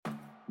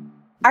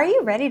Are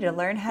you ready to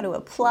learn how to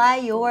apply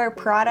your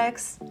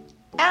products?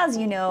 As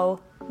you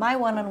know, my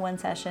one-on-one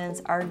sessions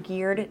are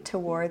geared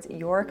towards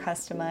your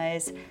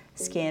customized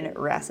skin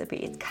recipe.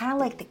 It's kind of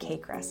like the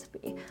cake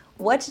recipe.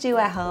 What to do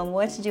at home,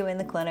 what to do in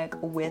the clinic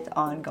with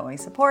ongoing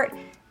support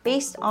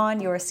based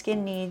on your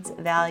skin needs,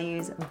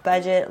 values,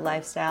 budget,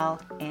 lifestyle,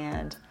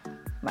 and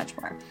much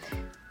more.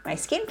 My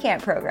skin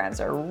camp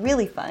programs are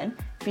really fun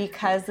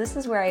because this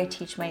is where I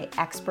teach my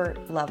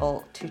expert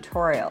level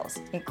tutorials,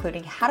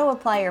 including how to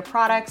apply your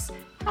products,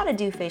 how to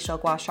do facial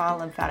gua sha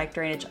lymphatic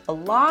drainage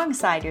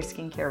alongside your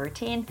skincare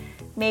routine,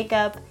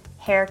 makeup,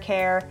 hair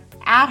care,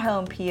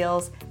 at-home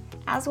peels,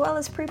 as well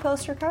as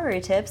pre-post recovery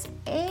tips,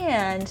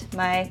 and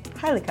my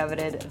highly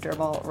coveted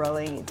dermal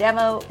rolling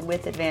demo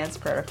with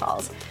advanced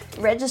protocols.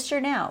 Register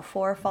now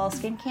for Fall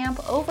Skin Camp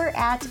over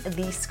at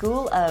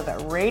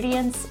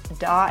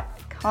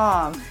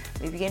theschoolofradiance.com.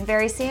 We begin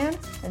very soon.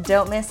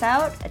 Don't miss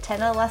out.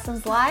 Attend the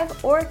lessons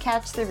live or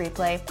catch the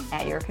replay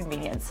at your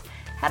convenience.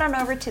 Head on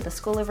over to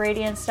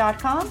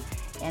theschoolofradiance.com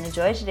and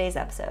enjoy today's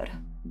episode.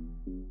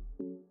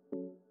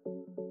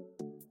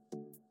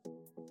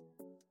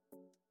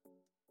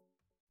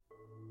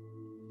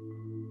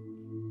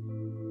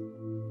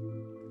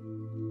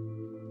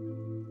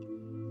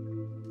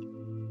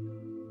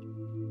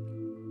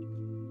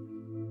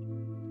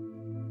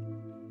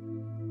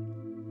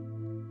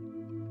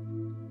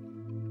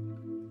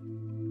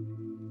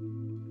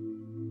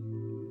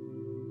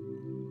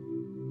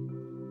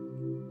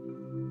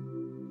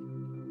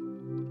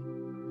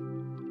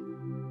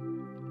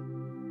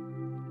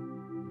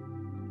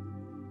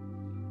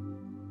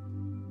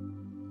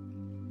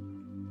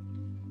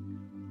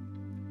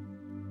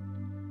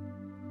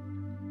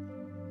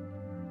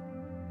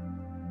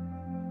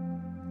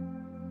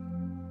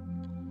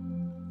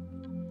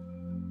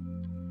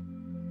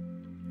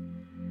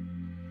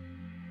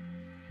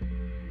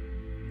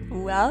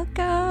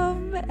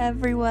 Welcome,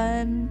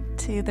 everyone,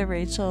 to the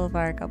Rachel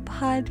Varga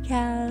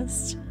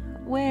podcast,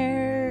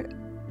 where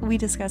we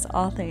discuss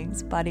all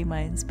things body,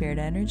 mind, spirit,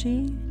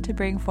 energy to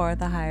bring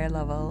forth a higher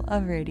level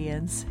of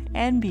radiance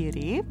and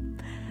beauty.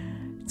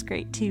 It's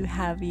great to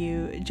have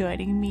you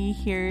joining me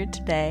here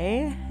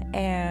today,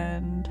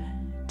 and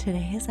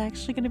today is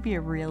actually going to be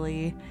a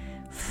really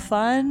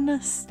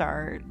fun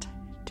start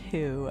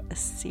to a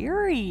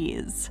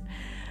series.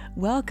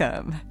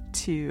 Welcome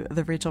to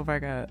the Rachel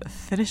Varga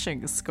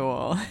Finishing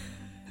School.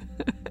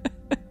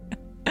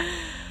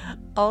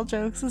 All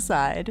jokes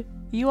aside,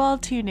 you all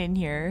tune in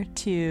here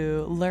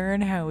to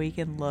learn how we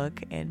can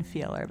look and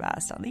feel our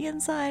best on the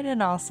inside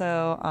and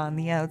also on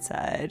the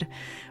outside.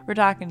 We're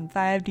talking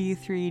 5D,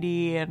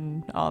 3D,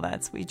 and all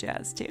that sweet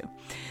jazz too.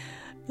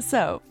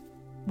 So,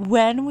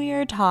 when we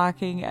are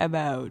talking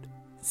about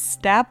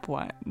step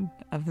one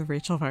of the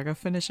Rachel Varga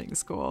Finishing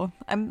School,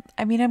 I'm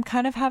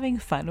kind of having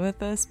fun with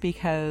this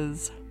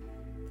because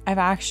I've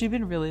actually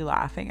been really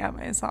laughing at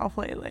myself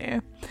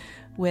lately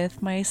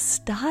with my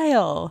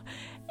style.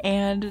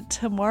 And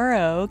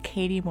tomorrow,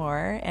 Katie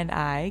Moore and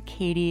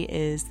Katie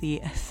is the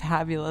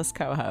fabulous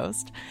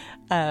co-host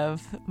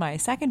of my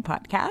second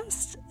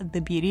podcast,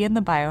 the Beauty and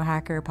the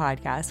Biohacker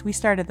podcast. We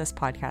started this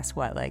podcast,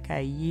 like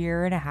a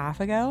year and a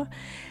half ago?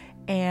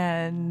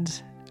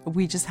 And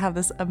we just have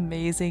this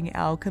amazing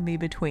alchemy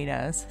between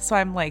us. So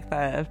I'm like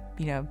the,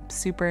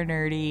 super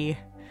nerdy,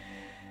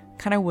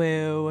 kind of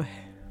woo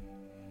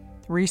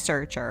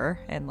researcher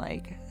and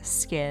like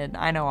skin.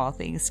 I know all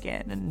things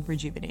skin and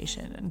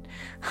rejuvenation, and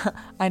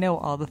I know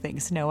all the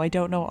things. No, I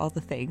don't know all the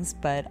things,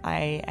 but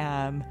I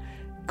am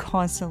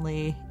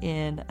constantly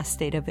in a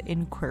state of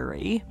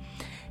inquiry.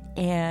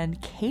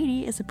 And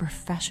Katie is a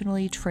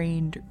professionally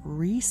trained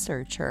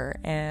researcher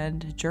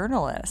and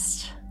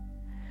journalist.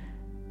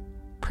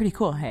 Pretty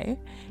cool, hey?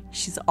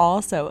 She's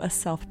also a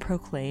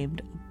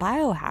self-proclaimed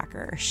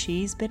biohacker.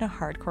 She's been a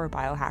hardcore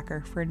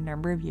biohacker for a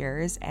number of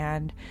years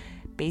and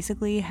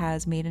basically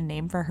has made a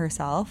name for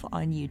herself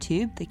on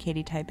YouTube, the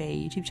Katie Type A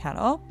YouTube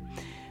channel,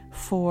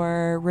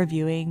 for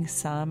reviewing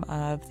some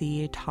of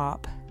the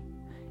top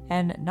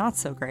and not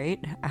so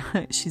great.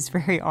 She's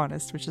very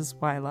honest, which is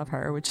why I love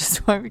her, which is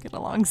why we get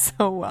along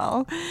so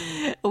well.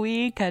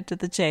 We cut to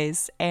the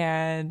chase,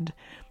 and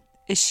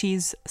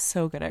she's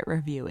so good at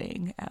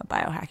reviewing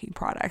biohacking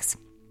products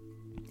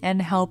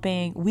and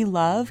helping. We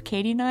love,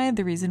 Katie and I,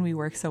 the reason we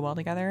work so well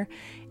together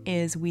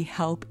is we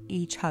help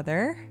each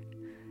other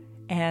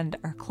and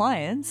our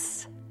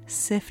clients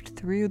sift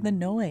through the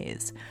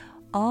noise.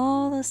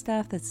 All the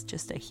stuff that's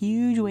just a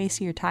huge waste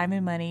of your time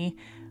and money.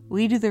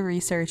 We do the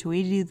research,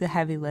 we do the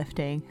heavy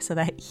lifting so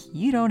that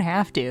you don't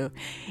have to.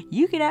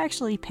 You can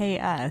actually pay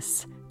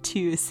us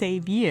to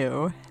save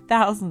you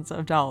thousands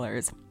of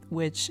dollars,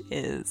 which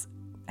is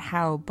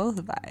how both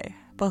of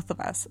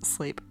us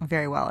sleep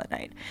very well at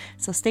night.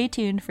 So stay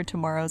tuned for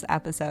tomorrow's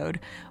episode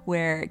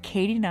where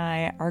Katie and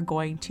I are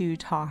going to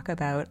talk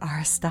about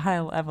our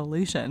style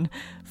evolution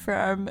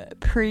from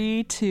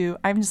pre to,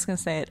 I'm just going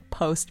to say it,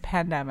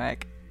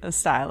 post-pandemic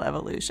style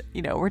evolution.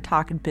 We're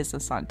talking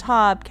business on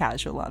top,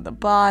 casual on the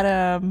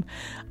bottom,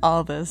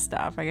 all this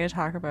stuff. I'm going to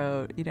talk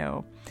about,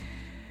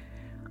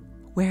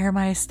 where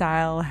my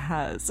style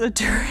has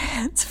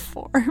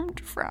transformed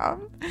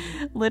from.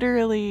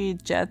 Literally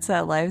jet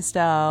set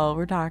lifestyle.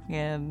 We're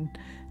talking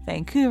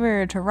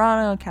Vancouver,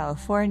 Toronto,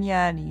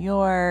 California, New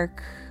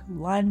York,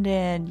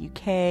 London,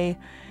 UK,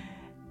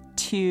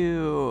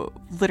 to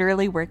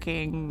literally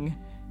working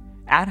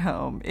at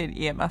home in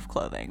EMF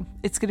clothing.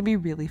 It's going to be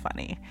really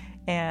funny.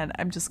 And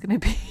I'm just going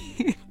to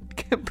be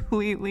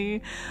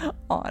completely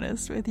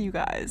honest with you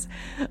guys.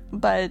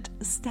 But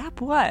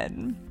step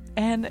one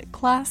and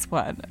class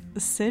one,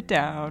 sit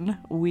down.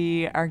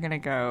 We are going to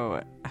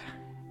go.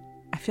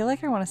 I feel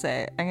like I want to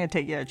say, I'm going to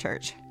take you to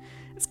church.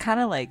 It's kind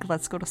of like,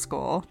 let's go to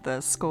school.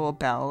 The school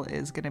bell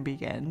is going to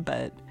begin,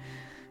 but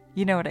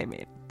you know what I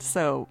mean.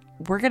 So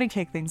we're going to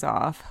kick things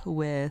off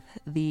with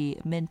the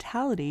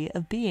mentality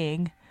of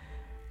being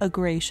a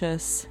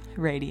gracious,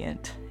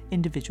 radiant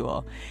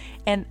individual.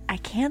 And I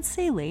can't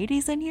say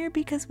ladies in here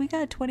because we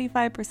got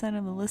 25%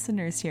 of the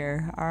listeners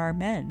here are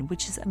men,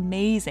 which is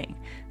amazing.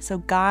 So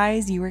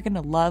guys, you are going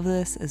to love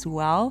this as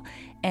well.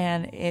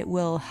 And it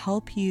will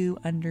help you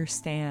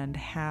understand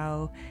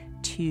how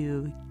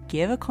to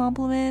give a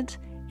compliment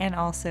and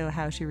also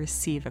how to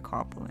receive a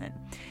compliment.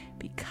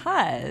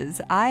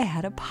 Because I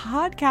had a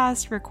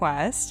podcast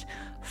request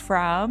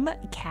from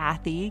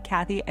Kathy.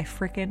 Kathy, I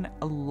freaking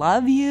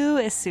love you.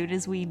 As soon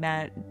as we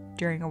met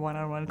during a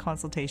one-on-one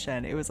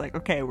consultation, it was like,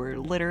 okay, we're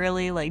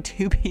literally like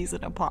two peas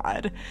in a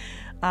pod.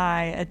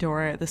 I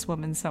adore this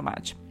woman so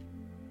much.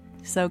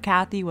 So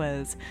Kathy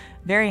was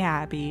very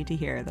happy to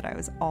hear that I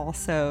was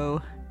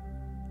also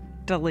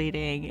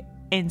deleting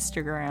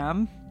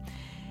Instagram.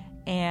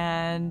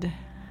 And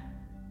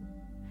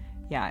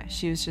yeah,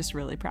 she was just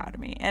really proud of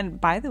me. And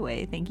by the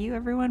way, thank you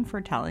everyone for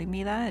telling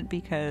me that,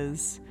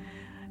 because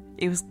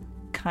it was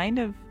kind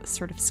of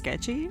sort of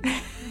sketchy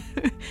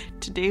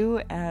to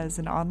do as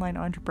an online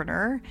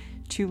entrepreneur,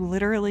 to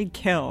literally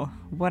kill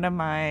one of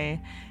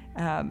my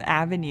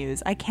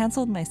avenues. I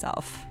canceled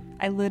myself.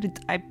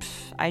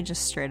 I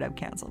just straight up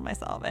canceled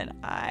myself, and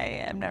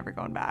I am never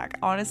going back.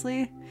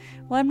 Honestly,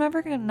 well, I'm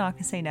not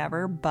gonna say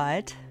never,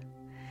 but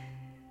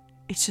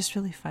it's just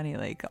really funny,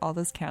 like all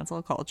this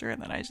cancel culture,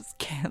 and then I just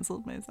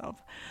canceled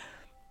myself.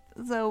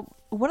 So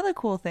one of the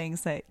cool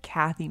things that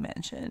Kathy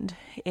mentioned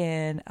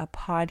in a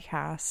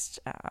podcast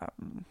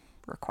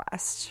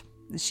request,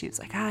 she was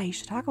like, you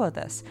should talk about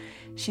this.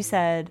 She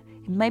said,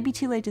 it might be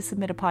too late to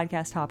submit a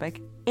podcast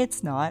topic.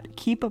 It's not.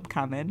 Keep them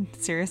coming.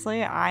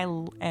 Seriously, I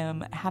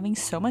am having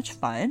so much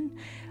fun.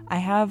 I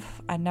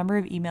have a number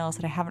of emails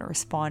that I haven't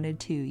responded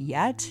to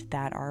yet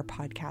that are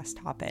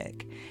podcast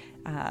topic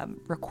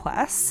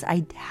requests.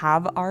 I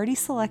have already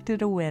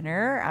selected a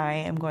winner. I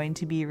am going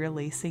to be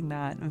releasing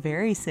that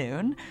very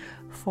soon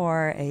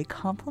for a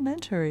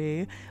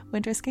complimentary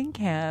winter skin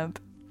camp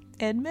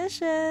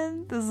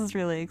admission. This is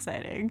really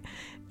exciting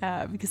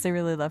because I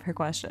really love her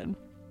question.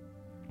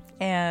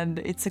 And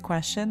it's a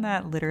question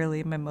that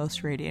literally my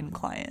most radiant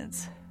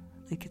clients,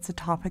 like, it's a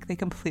topic they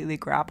completely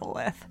grapple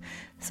with.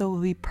 So it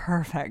will be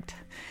perfect.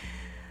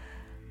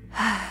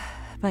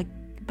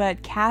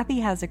 But Kathy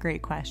has a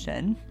great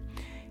question.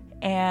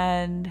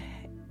 And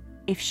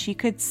if she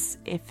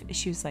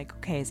was like,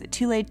 okay, is it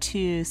too late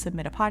to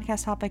submit a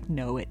podcast topic?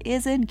 No, it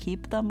isn't.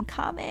 Keep them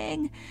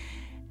coming.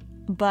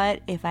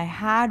 But if I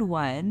had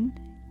one,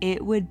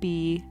 it would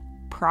be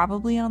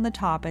probably on the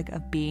topic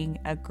of being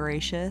a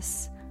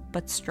gracious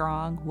but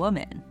strong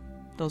woman.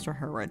 Those were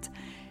her words.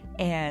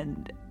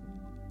 And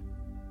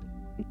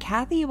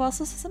Kathy, you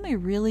also said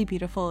something really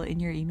beautiful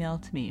in your email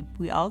to me.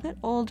 We all get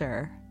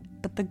older,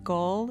 but the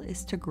goal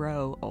is to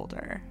grow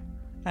older.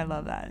 I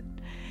love that.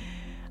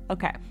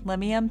 Okay, let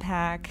me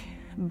unpack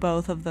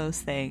both of those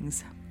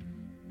things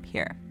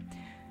here.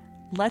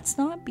 Let's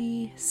not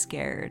be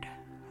scared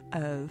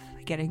of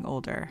getting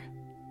older.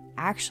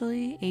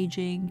 Actually,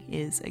 aging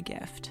is a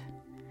gift.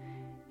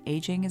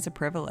 Aging is a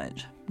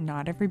privilege.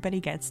 Not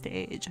everybody gets to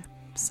age.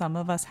 Some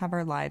of us have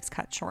our lives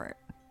cut short.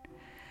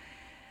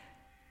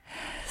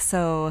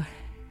 So,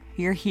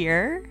 you're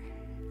here.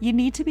 You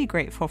need to be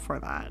grateful for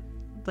that.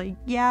 Like,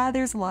 yeah,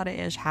 there's a lot of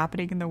ish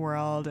happening in the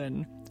world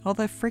and all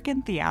the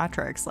freaking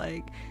theatrics.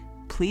 Like,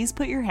 please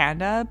put your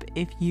hand up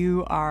if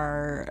you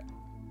are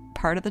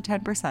part of the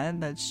 10%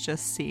 that's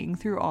just seeing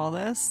through all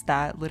this,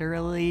 that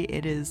literally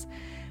it is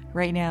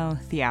right now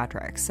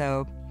theatrics.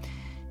 So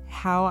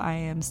how I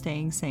am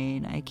staying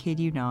sane, I kid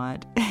you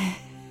not.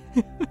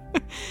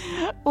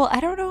 Well, I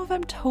don't know if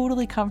I'm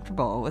totally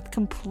comfortable with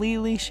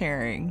completely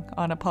sharing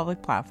on a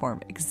public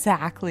platform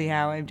exactly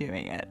how I'm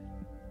doing it.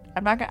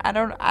 I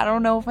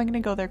don't know if I'm gonna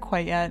go there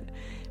quite yet,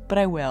 but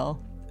I will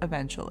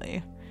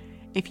eventually.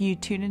 If you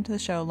tune into the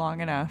show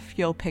long enough,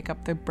 you'll pick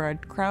up the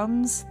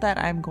breadcrumbs that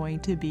I'm going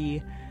to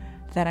be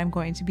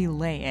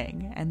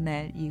laying, and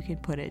then you can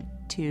put it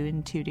 2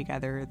 and 2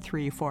 together,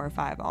 3, 4,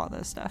 5, all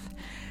this stuff.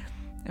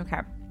 Okay.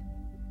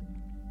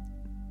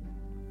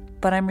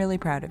 But I'm really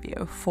proud of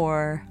you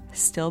for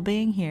still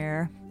being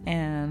here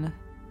and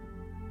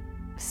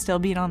still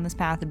being on this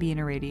path of being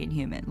a radiant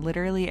human.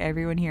 Literally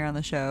everyone here on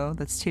the show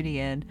that's tuning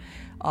in,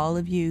 all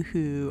of you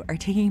who are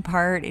taking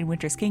part in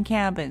winter skin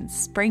camp and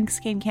spring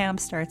skin camp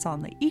starts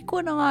on the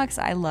equinox.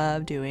 I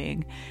love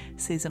doing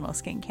seasonal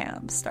skin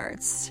camp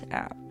starts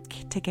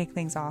to kick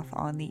things off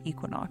on the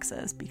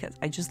equinoxes because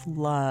I just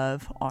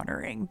love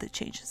honoring the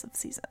changes of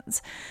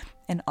seasons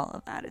and all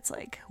of that. It's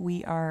like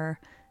we are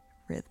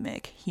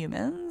rhythmic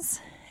humans.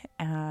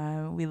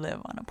 We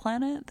live on a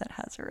planet that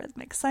has a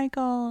rhythmic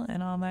cycle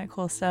and all that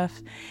cool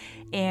stuff.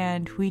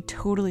 And we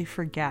totally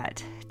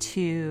forget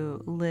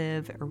to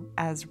live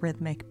as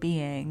rhythmic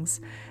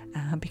beings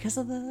because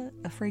of the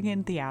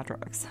friggin'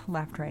 theatrics.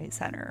 Left, right,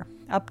 center,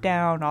 up,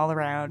 down, all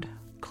around.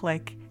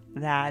 Click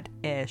that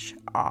ish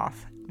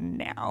off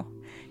now.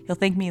 You'll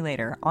thank me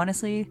later.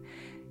 Honestly,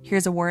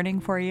 here's a warning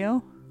for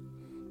you.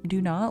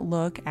 Do not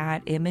look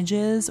at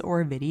images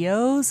or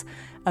videos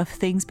of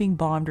things being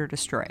bombed or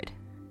destroyed.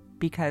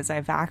 Because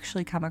I've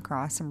actually come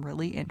across some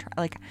really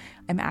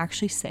I'm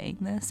actually saying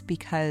this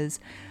because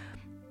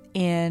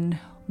in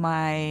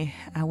my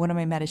one of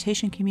my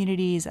meditation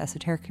communities,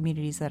 esoteric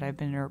communities that I've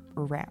been a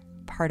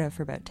part of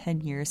for about 10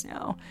 years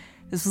now,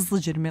 this was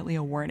legitimately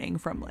a warning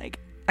from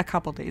like a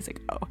couple days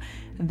ago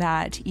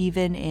that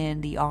even in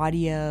the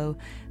audio,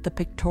 the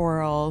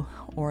pictorial,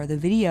 or the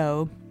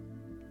video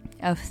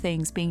of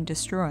things being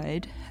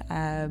destroyed,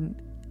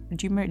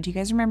 do you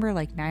guys remember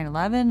like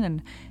 9/11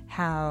 and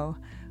how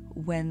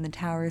when the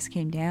towers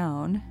came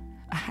down,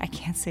 I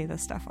can't say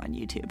this stuff on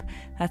YouTube.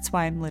 That's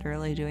why I'm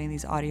literally doing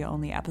these audio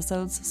only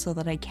episodes so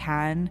that I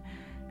can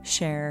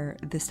share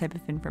this type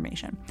of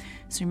information.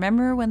 So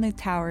remember when the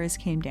towers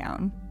came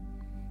down,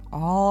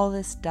 all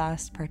this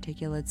dust,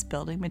 particulates,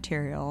 building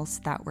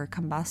materials that were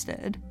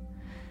combusted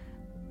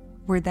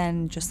were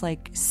then just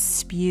like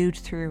spewed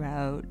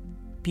throughout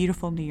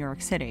beautiful New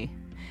York City.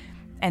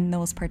 And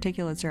those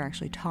particulates are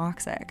actually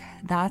toxic.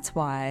 That's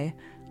why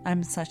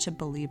I'm such a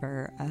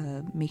believer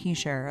of making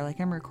sure,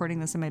 like I'm recording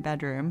this in my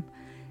bedroom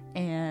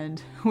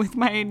and with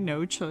my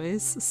No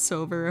Choice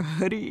silver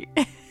hoodie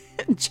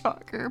and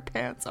jogger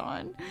pants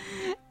on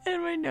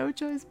and my No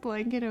Choice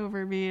blanket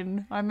over me,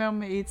 and I'm on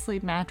my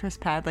 8-sleep mattress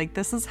pad. Like,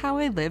 this is how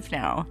I live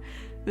now.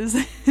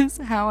 This is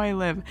how I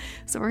live.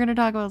 So we're going to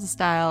talk about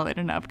style in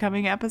an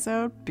upcoming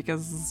episode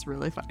because this is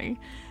really funny.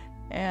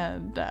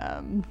 And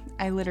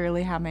I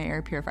literally have my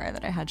air purifier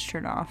that I had to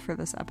turn off for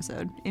this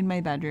episode. In my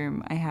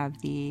bedroom, I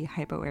have the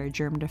HypoAir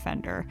Germ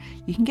Defender.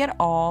 You can get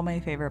all my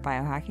favorite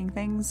biohacking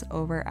things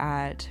over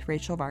at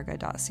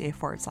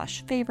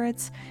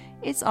rachelvarga.ca/favorites.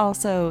 It's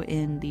also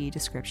in the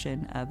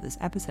description of this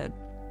episode.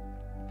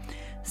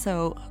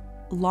 So,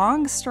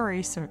 long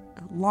story short,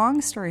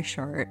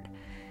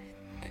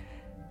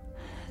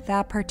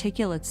 that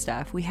particulate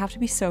stuff, we have to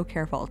be so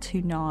careful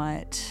to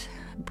not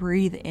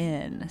breathe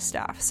in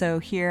stuff. So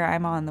here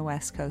I'm on the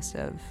west coast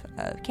of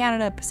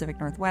Canada, Pacific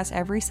Northwest.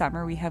 Every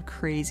summer we have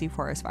crazy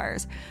forest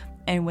fires,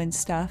 and when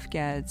stuff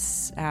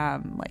gets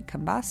like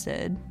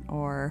combusted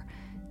or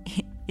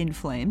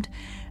inflamed,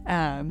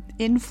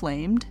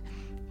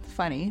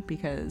 funny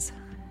because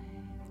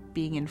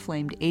being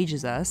inflamed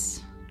ages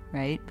us,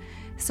 right?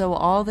 So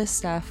all this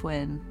stuff,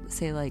 when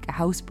say like a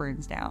house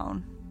burns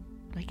down,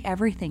 like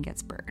everything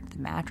gets burned, the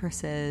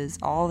mattresses,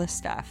 all this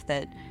stuff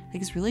that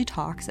like is really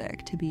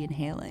toxic to be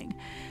inhaling.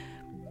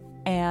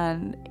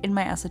 And in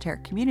my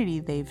esoteric community,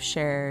 they've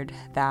shared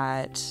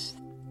that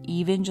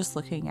even just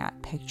looking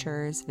at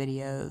pictures,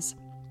 videos,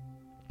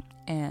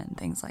 and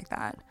things like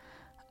that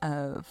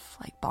of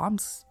like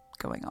bombs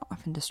going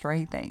off and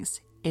destroying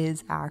things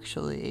is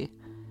actually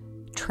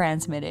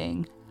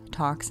transmitting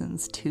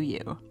toxins to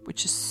you,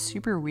 which is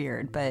super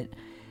weird. But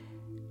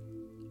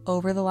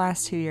over the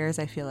last 2 years,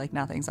 I feel like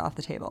nothing's off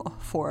the table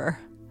for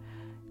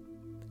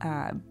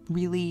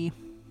really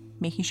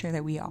making sure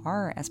that we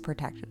are as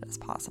protected as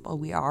possible.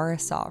 We are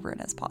as sovereign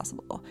as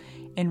possible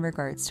in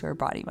regards to our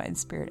body, mind,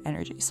 spirit,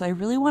 energy. So I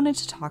really wanted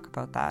to talk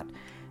about that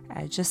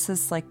just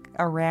as like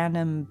a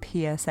random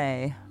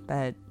PSA,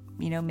 but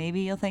you know,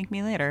 maybe you'll thank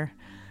me later.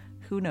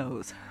 Who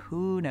knows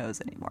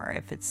anymore?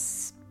 If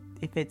it's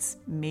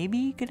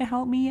maybe gonna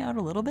help me out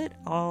a little bit,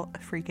 I'll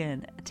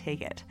freaking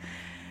take it.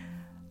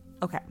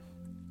 Okay.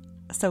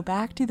 So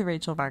back to the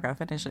Rachel Varga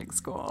finishing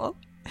school.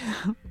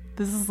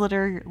 This is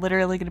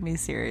literally going to be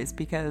serious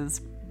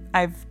because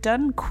I've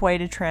done quite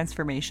a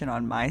transformation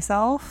on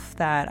myself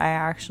that I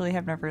actually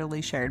have never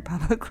really shared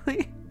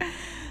publicly.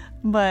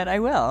 But I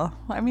will.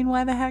 I mean,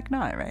 why the heck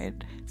not, right?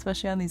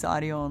 Especially on these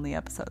audio-only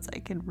episodes. I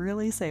can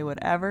really say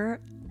whatever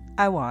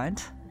I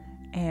want.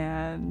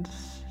 And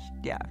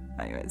yeah,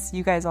 anyways,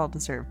 you guys all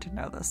deserve to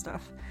know this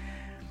stuff.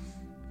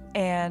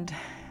 And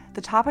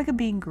the topic of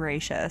being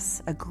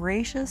gracious, a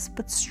gracious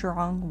but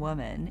strong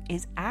woman,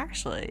 is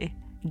actually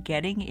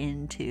getting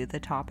into the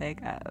topic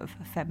of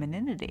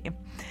femininity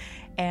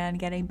and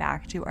getting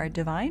back to our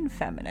divine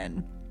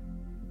feminine.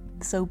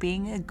 So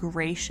being a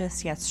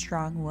gracious yet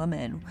strong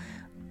woman,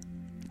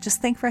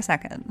 just think for a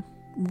second.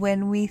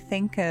 when we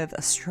think of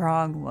a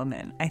strong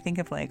woman, I think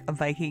of like a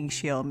Viking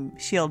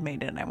shield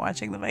maiden. I'm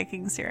watching the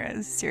Viking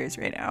series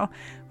right now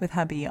with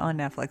hubby on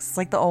Netflix. It's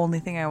like the only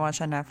thing I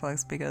watch on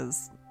Netflix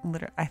because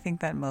literally, I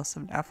think that most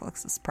of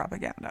Netflix is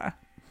propaganda.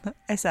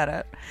 I said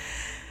it.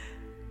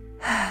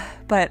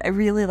 But I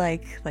really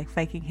like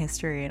Viking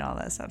history and all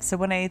that stuff. So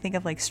when I think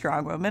of like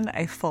strong woman,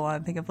 I full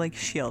on think of like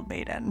shield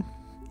maiden.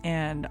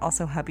 And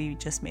also hubby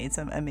just made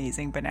some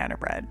amazing banana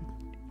bread.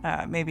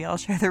 Maybe I'll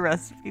share the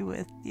recipe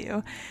with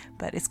you,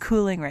 but it's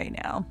cooling right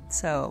now.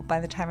 So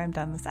by the time I'm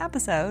done this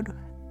episode,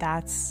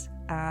 that's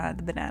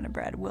the banana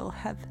bread will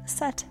have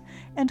set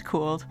and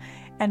cooled,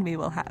 and we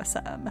will have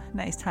some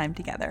nice time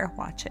together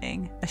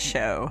watching a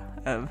show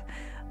of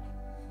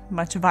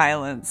much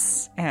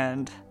violence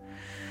and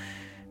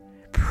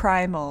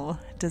primal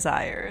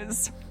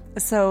desires.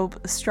 So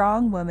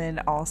strong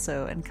woman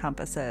also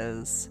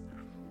encompasses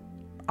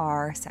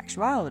our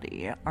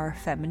sexuality, our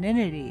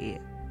femininity,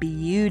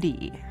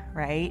 beauty,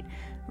 right?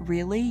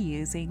 Really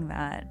using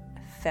that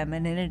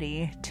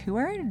femininity to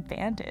our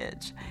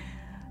advantage.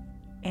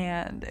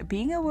 And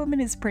being a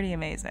woman is pretty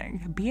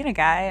amazing. Being a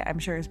guy, I'm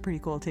sure, is pretty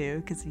cool too,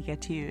 because you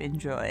get to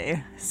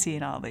enjoy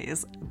seeing all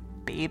these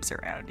babes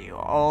around you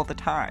all the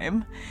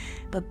time.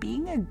 But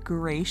being a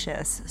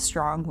gracious,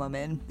 strong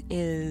woman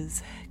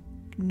is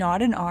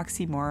not an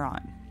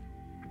oxymoron.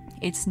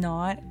 It's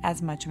not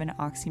as much of an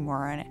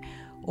oxymoron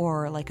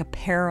or like a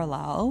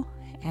parallel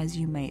as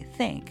you might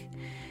think.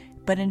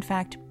 But in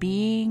fact,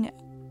 being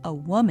a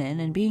woman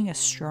and being a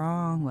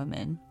strong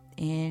woman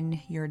in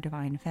your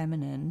divine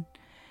feminine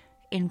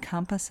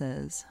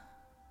encompasses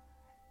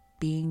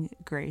being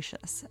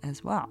gracious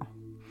as well.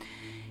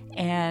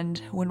 And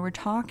when we're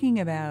talking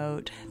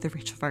about the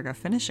Rachel Varga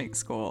Finishing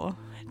School,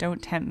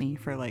 don't tempt me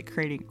for like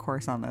creating a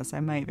course on this.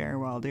 I might very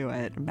well do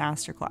it,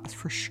 masterclass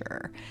for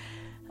sure.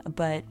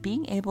 But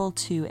being able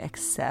to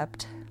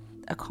accept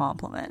a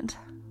compliment.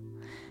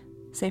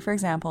 Say, for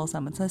example,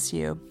 someone says to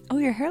you, "Oh,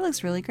 your hair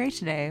looks really great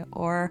today,"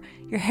 or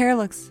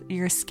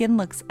your skin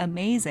looks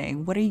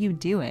amazing. What are you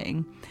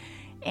doing?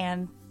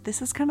 And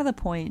this is kind of the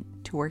point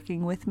to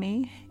working with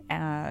me,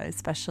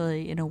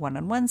 especially in a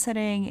one-on-one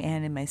setting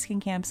and in my skin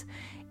camps,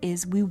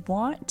 is we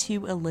want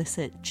to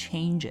elicit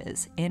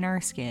changes in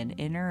our skin,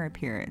 in our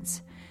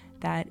appearance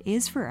that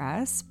is for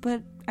us.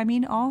 But I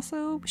mean,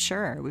 also,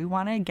 sure, we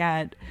want to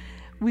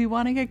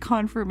get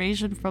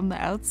confirmation from the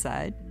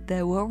outside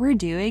that what we're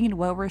doing and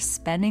what we're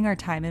spending our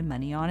time and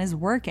money on is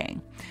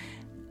working.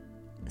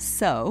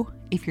 So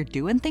if you're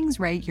doing things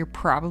right, you're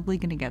probably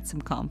going to get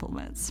some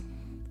compliments,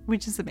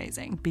 which is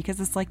amazing because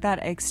it's like that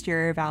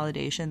exterior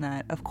validation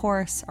that, of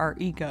course, our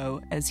ego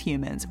as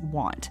humans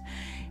want.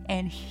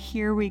 And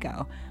here we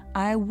go.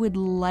 I would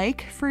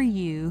like for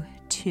you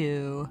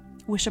to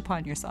wish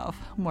upon yourself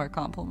more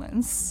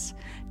compliments.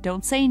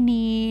 Don't say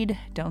need.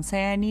 Don't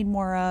say I need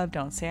more of.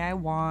 Don't say I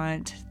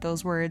want.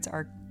 Those words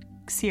are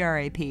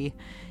CRAP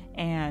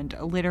and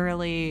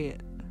literally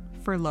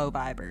for low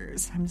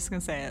vibers. I'm just going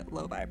to say it,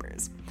 low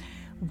vibers.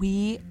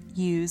 We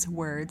use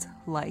words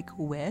like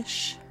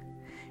wish,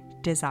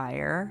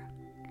 desire,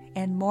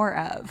 and more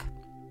of.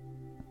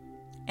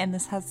 And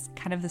this has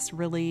kind of this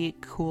really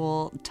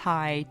cool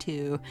tie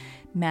to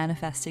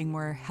manifesting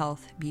more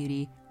health,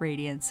 beauty,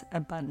 radiance,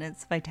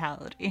 abundance,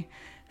 vitality,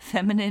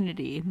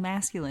 femininity,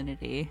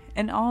 masculinity,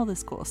 and all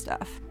this cool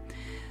stuff.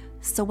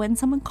 So when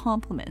someone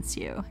compliments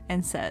you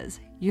and says,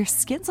 "Your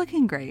skin's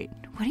looking great.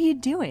 What are you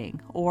doing?"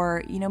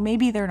 Or,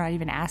 maybe they're not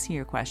even asking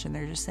you a question.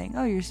 They're just saying,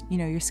 "Oh,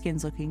 your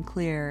skin's looking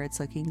clear. It's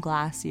looking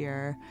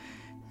glassier.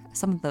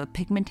 Some of the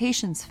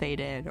pigmentation's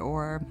faded,"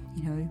 or,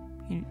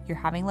 you're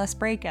having less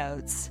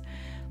breakouts,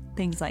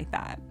 things like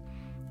that.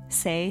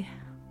 Say,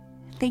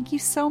 "Thank you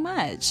so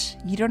much."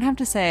 You don't have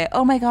to say,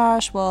 "Oh my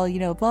gosh, well,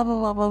 blah, blah,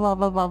 blah, blah, blah,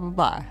 blah, blah, blah,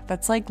 blah."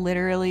 That's like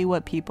literally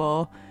what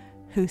people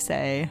who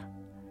say,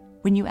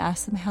 when you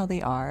ask them how they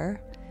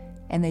are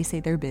and they say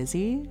they're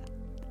busy,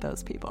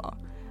 those people.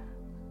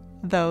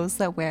 Those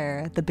that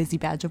wear the busy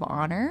badge of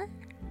honor,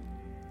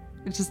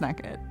 it's just not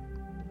good.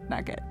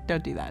 Not good.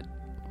 Don't do that.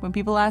 When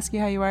people ask you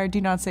how you are, do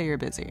not say you're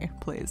busy,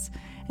 please.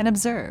 And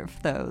observe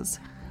those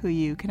who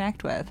you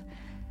connect with,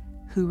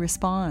 who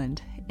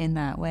respond in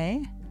that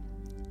way.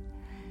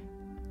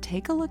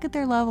 Take a look at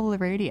their level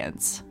of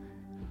radiance.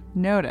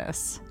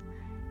 Notice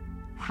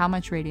how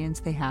much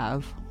radiance they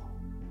have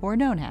or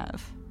don't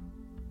have.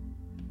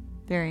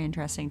 Very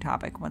interesting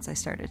topic once I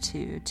started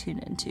to tune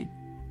into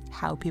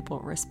how people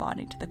are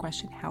responding to the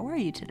question, "How are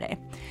you today?"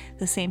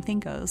 The same thing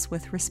goes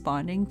with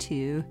responding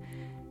to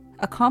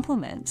a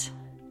compliment.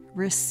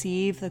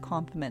 Receive the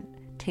compliment.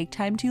 Take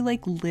time to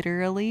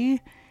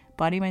literally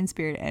body, mind,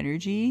 spirit,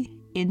 energy,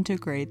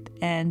 integrate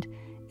and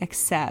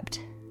accept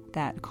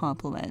that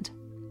compliment.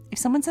 If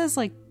someone says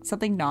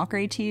something not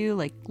great to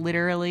you,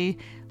 literally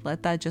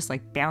let that just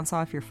bounce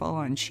off your full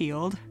on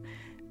shield.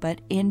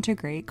 But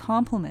integrate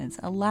compliments,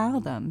 allow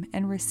them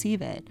and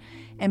receive it.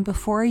 And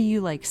before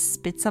you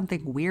spit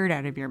something weird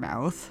out of your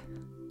mouth,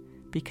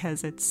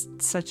 because it's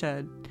such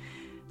a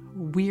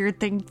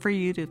weird thing for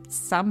you to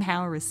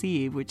somehow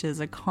receive, which is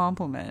a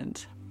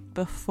compliment,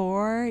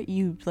 before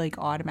you like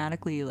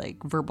automatically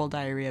like verbal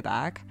diarrhea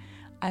back,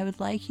 I would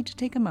like you to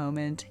take a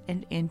moment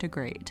and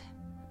integrate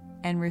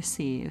and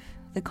receive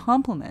the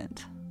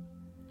compliment.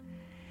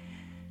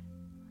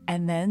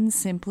 And then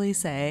simply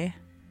say,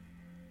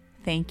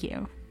 thank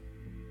you.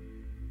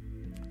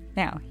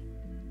 Now,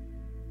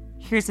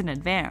 here's an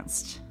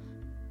advanced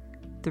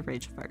The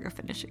Rachel Varga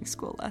Finishing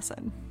School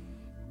lesson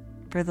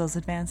for those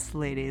advanced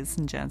ladies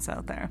and gents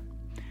out there.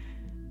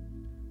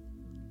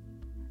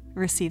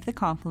 Receive the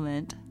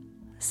compliment,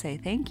 say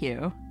thank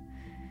you,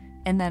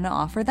 and then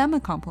offer them a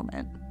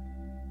compliment.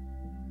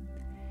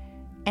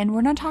 And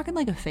we're not talking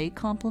like a fake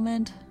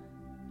compliment.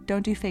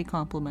 Don't do fake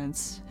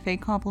compliments.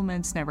 Fake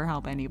compliments never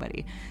help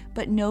anybody.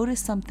 But notice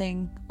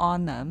something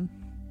on them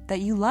that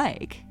you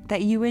like,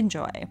 that you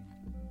enjoy,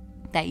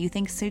 that you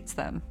think suits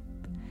them.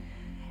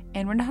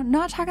 And we're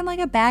not talking like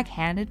a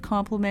backhanded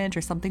compliment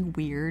or something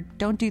weird.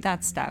 Don't do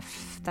that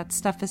stuff. That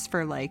stuff is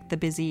for like the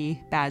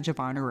busy badge of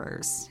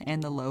honorers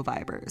and the low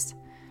vibers.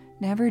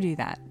 Never do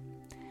that.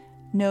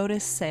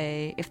 Notice,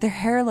 say, if their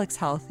hair looks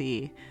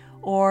healthy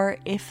or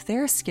if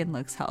their skin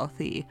looks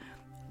healthy.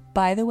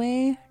 By the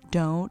way,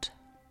 don't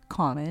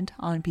comment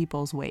on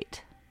people's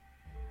weight.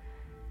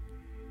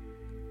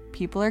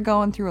 People are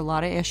going through a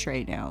lot of ish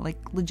right now. Like,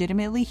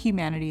 legitimately,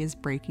 humanity is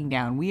breaking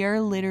down. We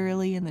are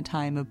literally in the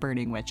time of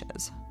burning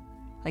witches.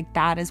 Like,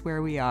 that is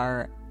where we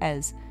are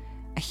as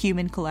a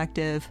human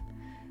collective,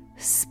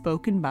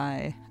 spoken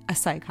by a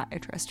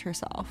psychiatrist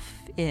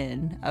herself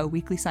in a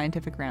weekly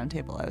scientific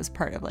roundtable I was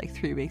part of like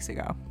 3 weeks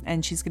ago.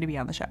 And she's going to be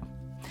on the show.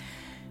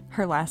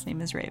 Her last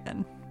name is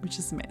Raven, which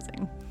is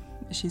amazing.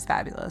 She's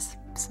fabulous.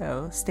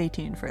 So stay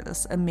tuned for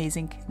this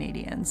amazing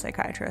Canadian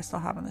psychiatrist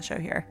I'll have on the show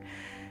here.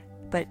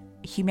 But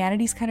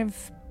humanity's kind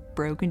of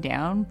broken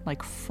down,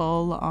 like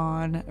full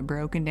on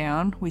broken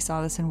down. We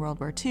saw this in World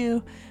War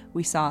II.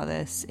 We saw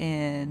this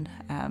in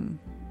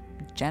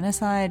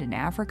genocide in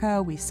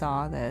Africa. We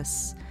saw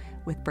this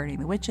with burning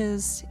the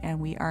witches, and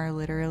we are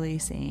literally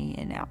seeing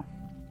it now.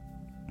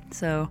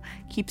 So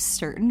keep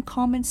certain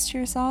comments to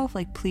yourself.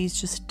 Like, please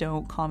just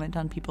don't comment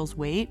on people's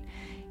weight,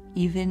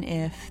 even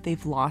if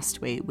they've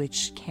lost weight,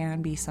 which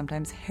can be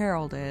sometimes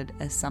heralded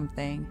as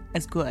something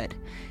as good.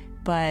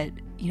 But,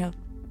 you know,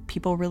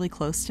 people really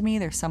close to me,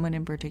 there's someone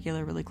in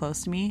particular really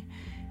close to me,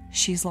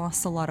 she's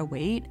lost a lot of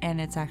weight, and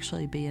it's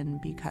actually been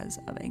because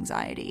of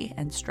anxiety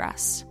and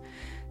stress.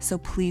 So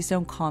please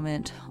don't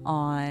comment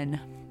on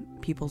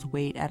people's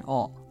weight at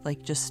all.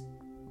 Like, just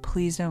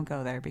please don't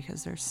go there,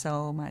 because there's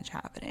so much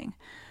happening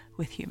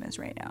with humans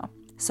right now.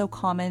 So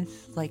comment,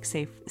 like,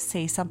 say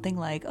something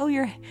like, oh,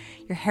 your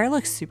hair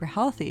looks super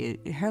healthy,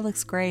 your hair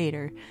looks great,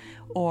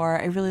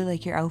 or I really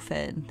like your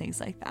outfit, and things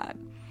like that.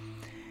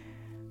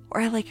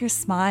 Or I like your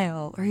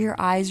smile, or your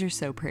eyes are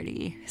so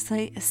pretty.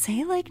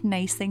 Say like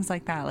nice things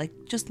like that. Like,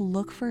 just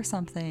look for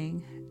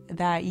something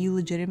that you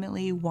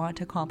legitimately want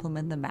to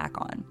compliment them back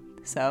on.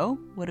 So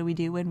what do we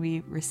do when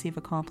we receive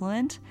a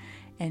compliment?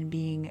 And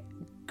being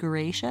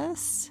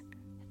gracious,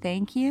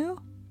 thank you,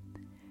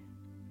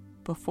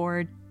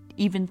 before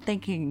even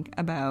thinking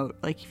about,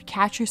 like, if you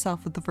catch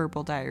yourself with the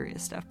verbal diarrhea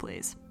stuff,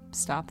 please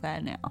stop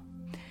that now.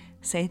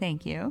 Say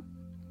thank you,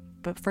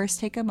 but first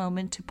take a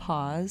moment to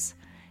pause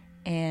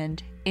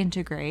and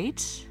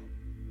integrate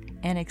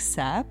and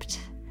accept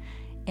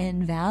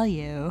and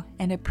value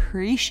and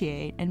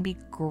appreciate and be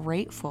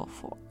grateful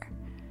for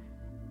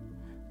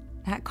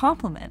that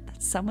compliment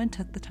that someone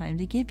took the time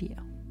to give you.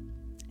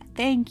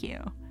 Thank you.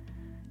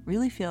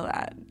 Really feel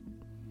that,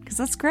 because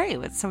that's great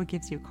when someone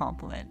gives you a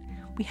compliment.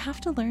 We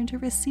have to learn to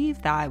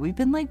receive that. We've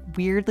been like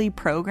weirdly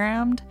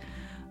programmed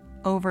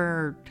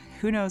over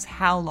who knows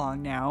how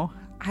long now.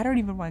 I don't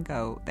even want to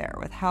go there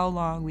with how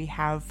long we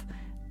have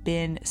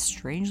been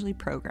strangely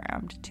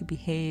programmed to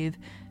behave,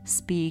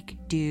 speak,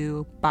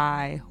 do,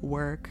 buy,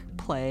 work,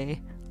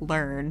 play,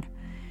 learn.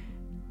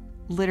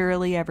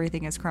 Literally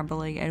everything is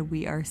crumbling, and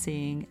we are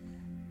seeing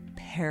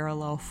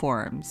parallel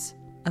forms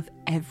of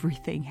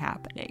everything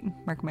happening.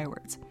 Mark my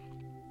words.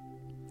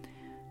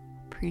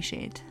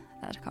 Appreciate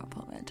that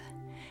compliment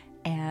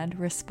and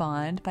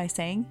respond by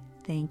saying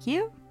thank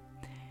you,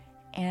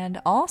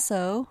 and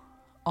also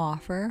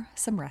offer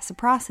some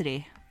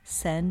reciprocity.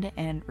 Send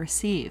and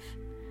receive.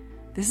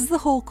 This is the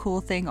whole cool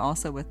thing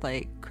also with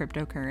like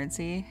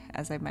cryptocurrency,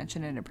 as I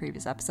mentioned in a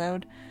previous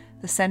episode,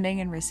 the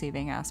sending and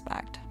receiving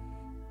aspect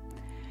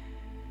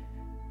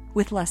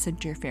with less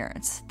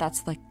interference.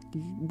 That's like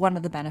one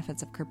of the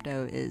benefits of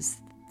crypto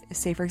is,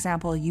 say for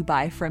example, you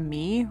buy from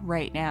me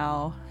right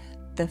now,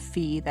 the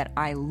fee that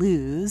I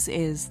lose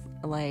is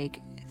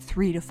like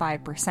 3 to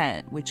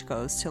 5%, which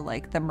goes to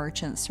like the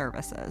merchant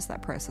services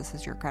that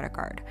processes your credit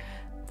card.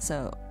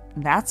 So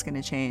that's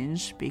going to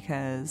change,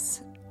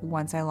 because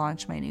once I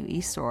launch my new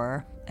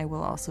e-store, I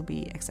will also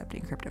be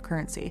accepting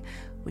cryptocurrency,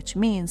 which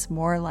means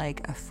more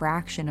like a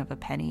fraction of a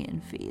penny in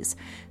fees.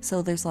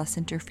 So there's less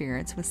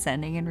interference with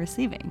sending and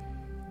receiving.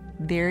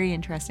 Very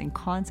interesting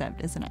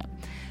concept, isn't it?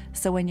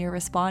 So when you're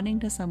responding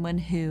to someone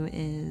who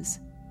is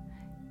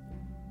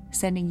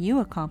sending you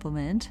a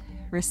compliment,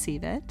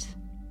 receive it,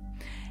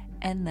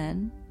 and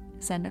then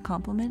send a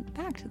compliment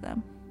back to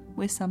them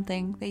with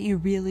something that you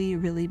really,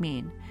 really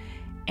mean.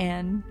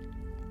 And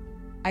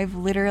I've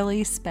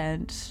literally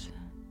spent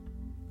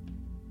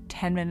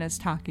 10 minutes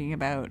talking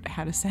about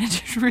how to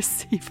send and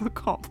receive a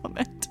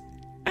compliment.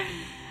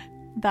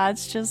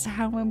 That's just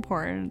how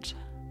important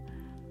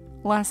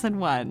lesson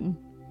 1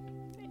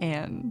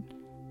 and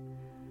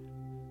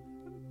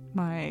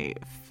my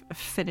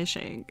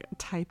finishing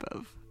type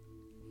of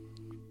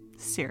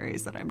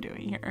series that I'm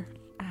doing here.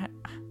 I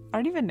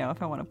don't even know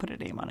if I want to put a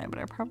name on it, but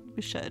I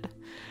probably should.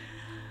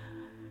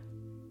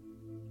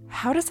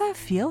 How does that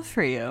feel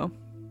for you?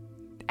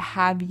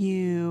 Have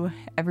you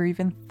ever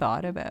even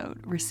thought about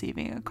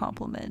receiving a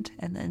compliment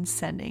and then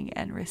sending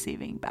and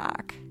receiving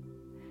back?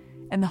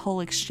 And the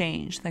whole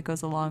exchange that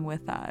goes along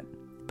with that.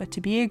 But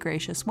to be a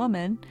gracious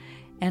woman,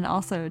 and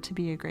also to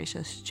be a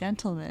gracious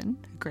gentleman,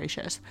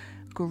 gracious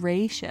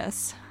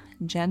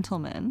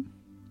gentleman,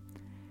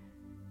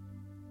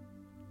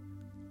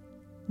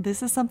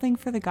 this is something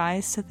for the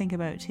guys to think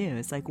about too.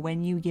 It's like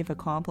when you give a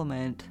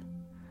compliment,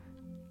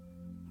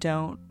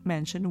 don't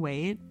mention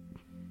weight,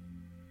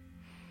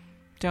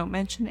 don't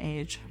mention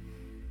age.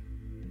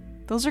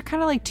 Those are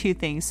kind of like 2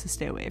 things to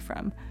stay away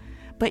from.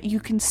 But you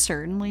can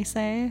certainly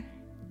say,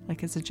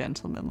 like as a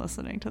gentleman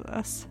listening to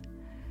this,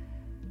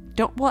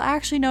 don't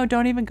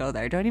even go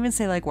there. Don't even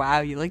say like, wow,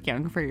 you look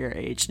young for your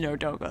age. No,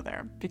 don't go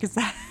there. Because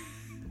I'm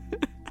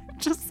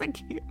just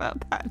thinking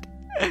about that.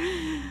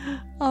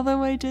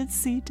 Although I did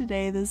see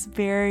today this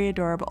very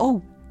adorable,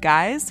 oh,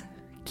 guys,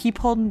 keep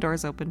holding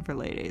doors open for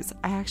ladies.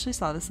 I actually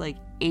saw this like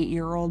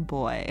 8-year-old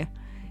boy.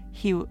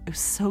 He was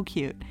so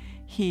cute.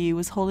 He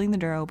was holding the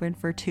door open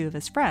for 2 of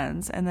his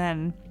friends. And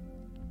then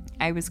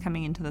I was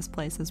coming into this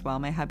place as well.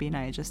 My hubby and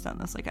I had just done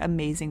this like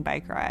amazing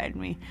bike ride,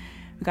 and we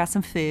got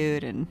some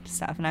food and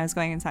stuff, and I was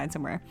going inside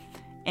somewhere,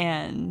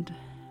 and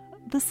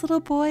this little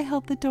boy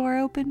held the door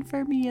open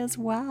for me as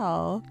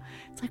well.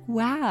 It's like,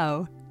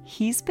 wow,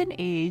 he has been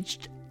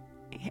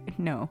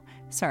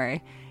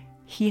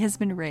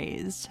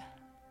raised.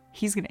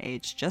 He's gonna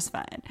age just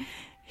fine.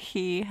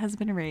 He has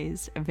been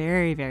raised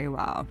very, very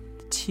well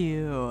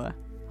to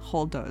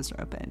hold doors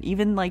open,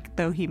 even like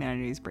though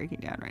humanity is breaking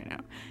down right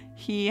now.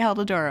 He held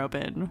a door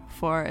open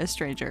for a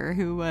stranger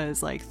who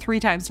was like 3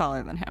 times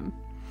taller than him.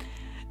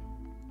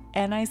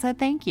 And I said,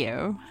 thank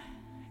you.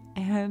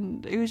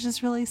 And it was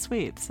just really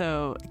sweet.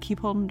 So keep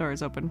holding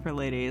doors open for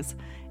ladies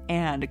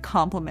and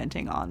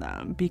complimenting on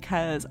them,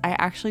 because I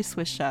actually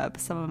switched up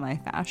some of my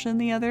fashion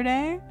the other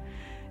day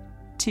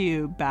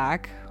to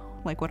back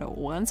like what it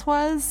once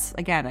was.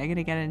 Again, I'm going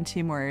to get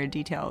into more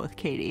detail with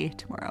Katie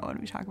tomorrow when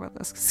we talk about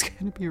this, because it's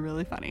going to be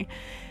really funny.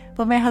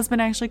 But my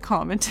husband actually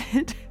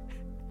commented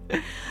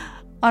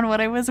on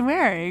what I was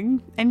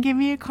wearing and gave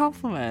me a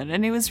compliment,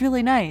 and it was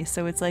really nice.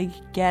 So it's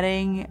like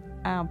getting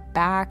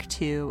back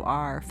to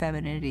our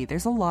femininity.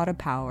 There's a lot of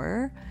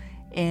power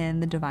in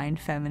the divine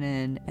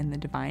feminine and the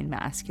divine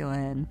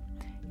masculine.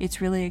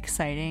 It's really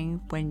exciting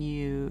when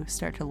you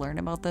start to learn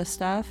about this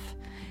stuff.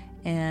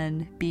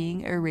 And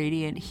being a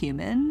radiant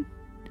human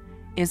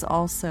is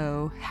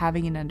also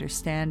having an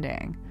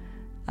understanding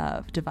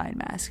of divine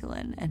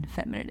masculine and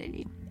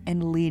femininity,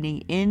 and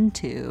leaning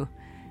into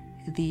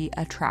the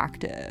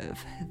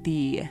attractive,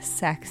 the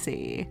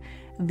sexy,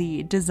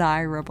 the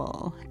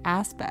desirable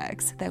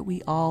aspects that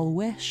we all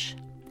wish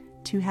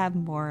to have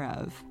more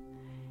of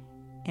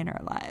in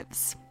our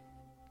lives.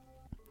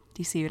 Do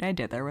you see what I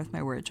did there with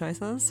my word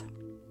choices?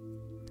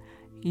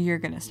 You're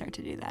going to start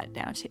to do that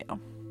now too.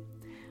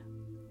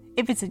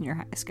 If it's in your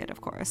highest good,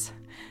 of course,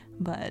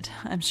 but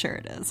I'm sure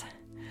it is.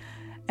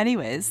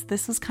 Anyways,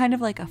 this was kind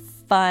of like a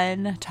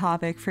fun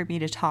topic for me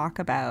to talk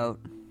about,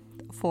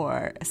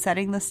 for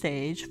setting the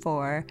stage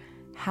for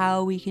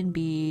how we can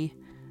be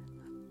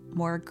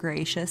more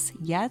gracious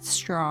yet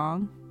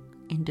strong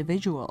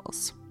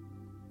individuals,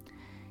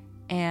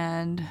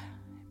 and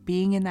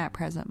being in that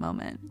present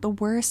moment. The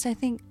worst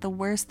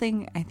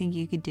thing I think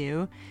you could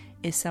do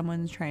is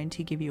someone's trying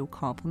to give you a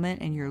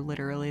compliment and you're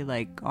literally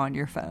like on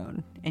your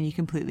phone and you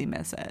completely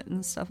miss it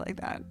and stuff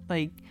like that.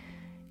 Like,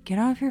 get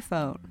off your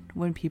phone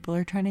when people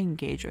are trying to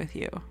engage with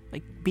you.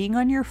 Like, being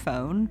on your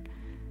phone,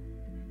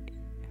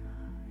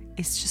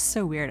 it's just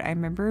so weird. I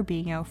remember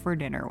being out for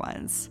dinner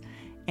once,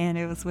 and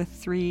it was with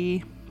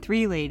three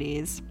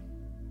ladies.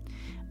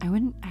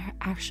 I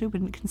actually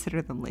wouldn't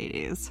consider them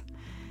ladies.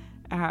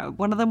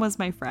 One of them was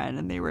my friend,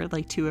 and they were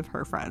like 2 of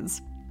her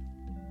friends.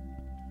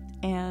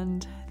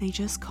 And they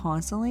just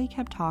constantly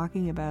kept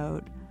talking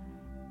about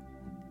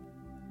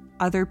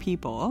other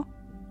people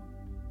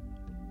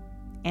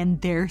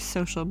and their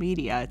social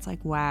media. It's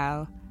like,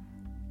 wow,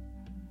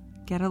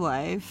 get a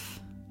life,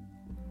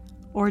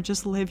 or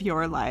just live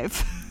your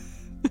life.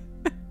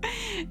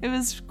 It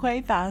was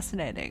quite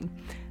fascinating.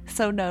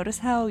 So notice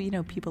how,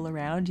 people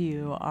around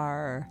you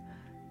are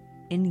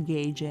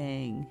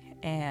engaging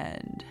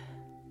and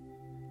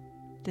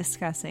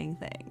discussing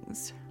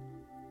things.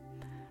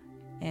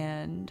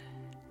 And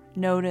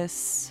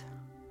notice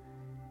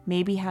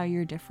maybe how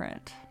you're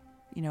different.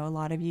 A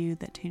lot of you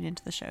that tune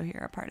into the show here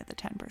are part of the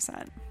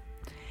 10%.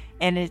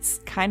 And it's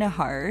kind of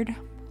hard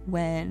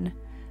when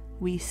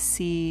we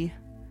see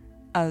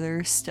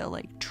others still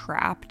like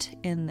trapped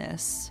in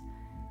this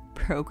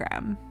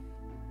program.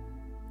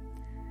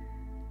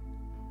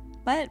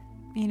 But,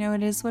 you know,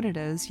 it is what it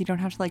is. You don't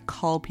have to like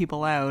call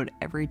people out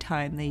every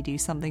time they do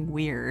something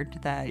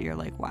weird that you're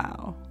like,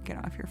 wow,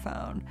 get off your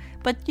phone.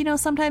 But, you know,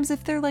 sometimes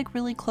if they're like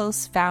really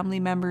close family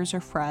members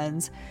or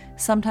friends,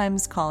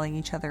 sometimes calling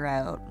each other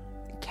out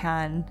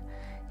can,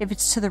 if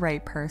it's to the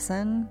right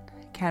person,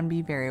 can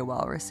be very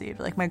well received.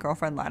 Like my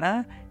girlfriend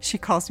Lena, she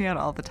calls me out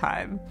all the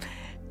time.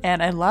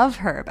 And I love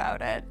her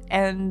about it.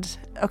 And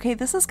okay,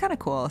 this is kind of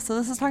cool. So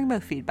this is talking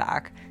about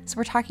feedback. So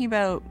we're talking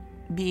about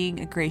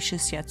being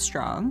gracious yet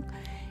strong.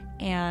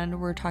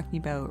 And we're talking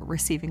about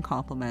receiving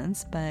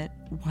compliments. But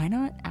why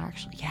not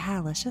actually?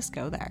 Yeah, let's just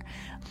go there.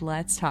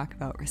 Let's talk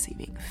about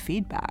receiving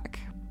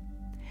feedback.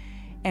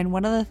 And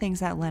one of the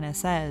things that Lena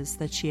says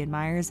that she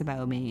admires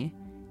about me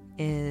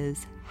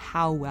is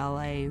how well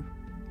I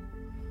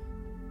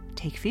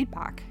take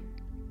feedback.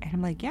 And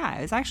I'm like, yeah,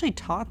 I was actually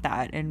taught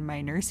that in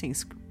my nursing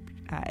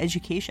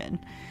education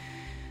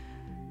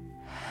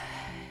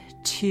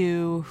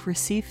to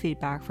receive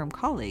feedback from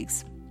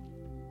colleagues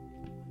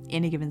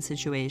in a given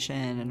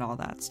situation and all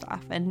that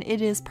stuff. And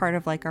it is part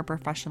of like our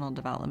professional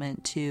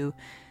development to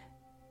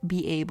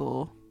be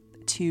able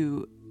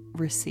to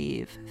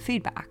receive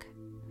feedback,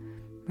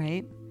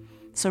 right?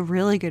 So a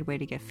really good way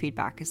to get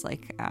feedback is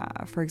like,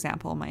 for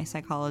example, my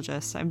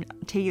psychologist, I'm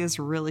taking this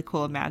really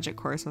cool magic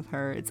course with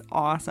her. It's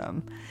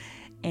awesome.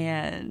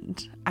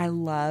 And I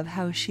love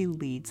how she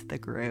leads the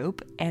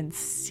group and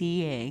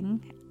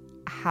seeing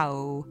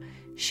how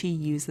she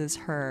uses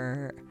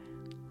her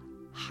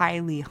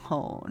highly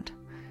honed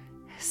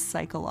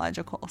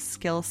psychological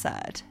skill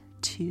set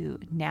to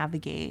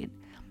navigate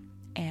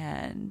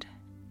and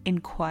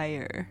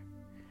inquire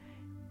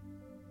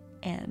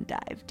and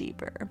dive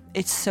deeper.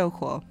 It's so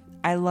cool.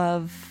 I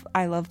love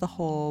the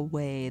whole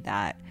way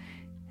that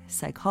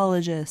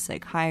psychologists,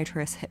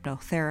 psychiatrists,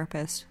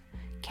 hypnotherapists,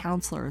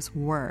 counselors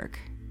work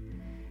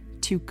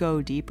to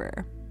go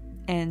deeper.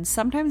 And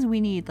sometimes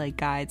we need like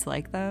guides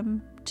like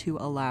them to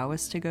allow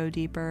us to go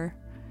deeper,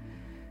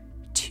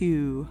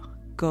 to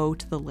go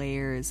to the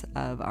layers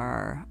of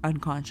our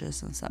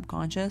unconscious and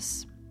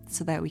subconscious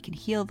so that we can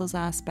heal those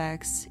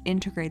aspects,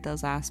 integrate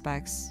those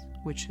aspects,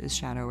 which is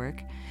shadow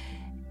work,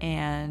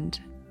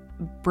 and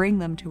bring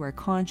them to our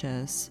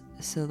conscious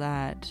so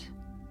that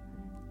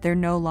they're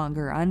no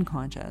longer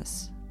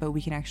unconscious, but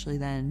we can actually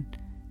then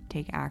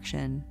take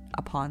action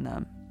upon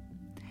them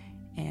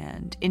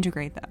and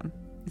integrate them.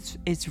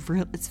 It's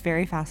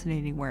very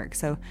fascinating work.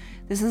 So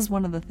this is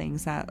one of the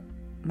things that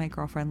my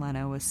girlfriend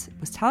Lena was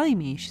telling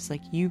me. She's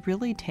like, you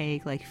really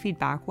take like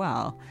feedback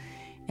well.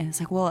 And it's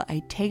like, well,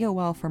 I take it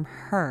well from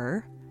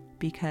her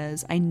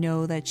because I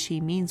know that she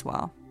means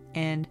well.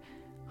 And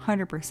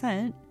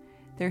 100%,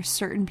 there's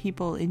certain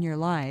people in your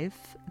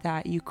life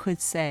that you could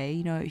say,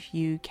 you know, if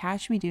you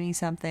catch me doing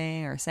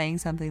something or saying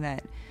something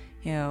that,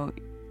 you know,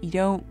 you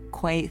don't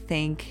quite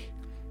think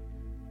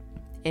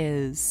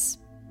is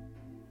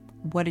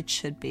what it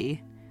should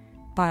be,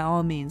 by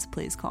all means,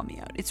 please call me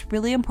out. It's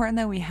really important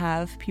that we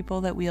have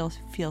people that we'll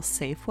feel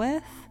safe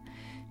with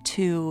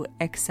to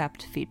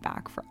accept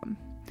feedback from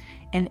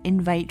and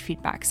invite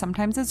feedback.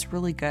 Sometimes it's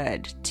really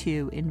good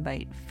to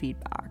invite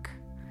feedback.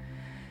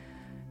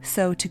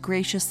 So to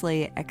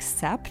graciously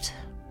accept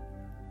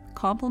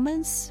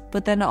compliments,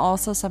 but then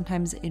also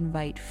sometimes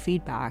invite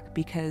feedback,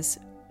 because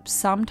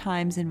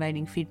sometimes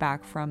inviting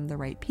feedback from the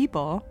right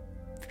people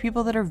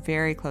that are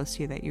very close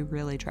to you, that you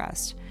really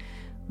trust,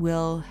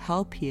 will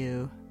help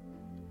you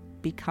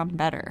become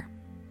better.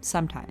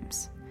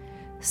 Sometimes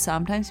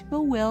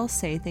people will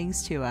say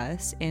things to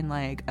us in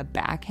like a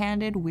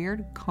backhanded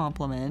weird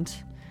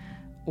compliment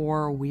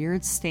or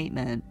weird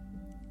statement,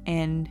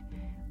 and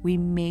we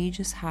may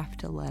just have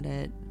to let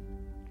it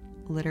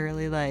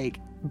literally like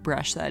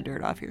brush that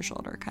dirt off your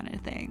shoulder kind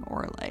of thing,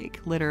 or like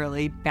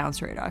literally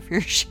bounce right off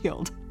your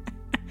shield.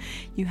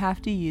 You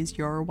have to use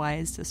your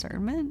wise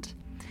discernment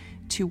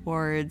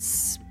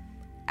towards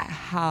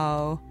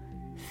how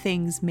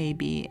things may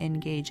be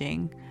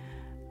engaging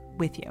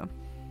with you.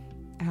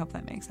 I hope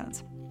that makes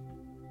sense.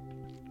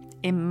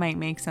 It might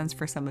make sense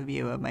for some of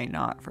you, it might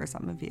not for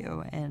some of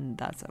you, and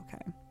that's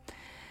okay.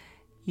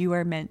 You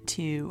are meant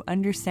to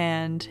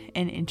understand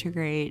and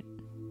integrate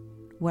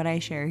what I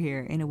share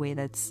here in a way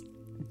that's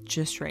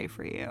just right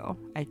for you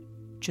at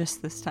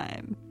just this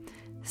time.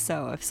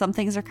 So if some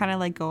things are kind of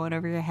like going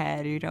over your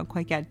head or you don't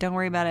quite get, don't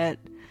worry about it.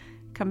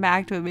 Come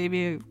back to it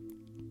maybe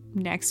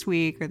next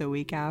week or the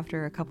week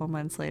after, a couple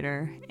months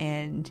later,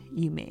 and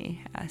you may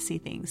see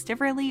things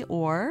differently,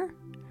 or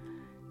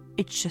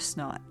it's just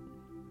not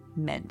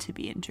meant to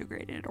be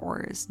integrated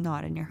or is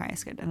not in your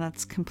highest good, and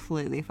that's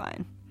completely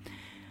fine.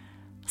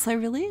 So I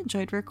really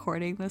enjoyed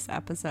recording this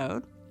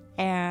episode,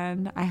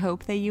 and I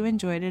hope that you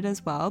enjoyed it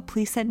as well.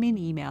 Please send me an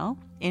email,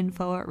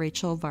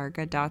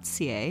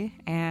 info@rachelvarga.ca,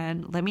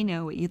 and let me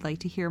know what you'd like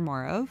to hear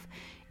more of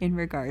in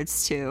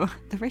regards to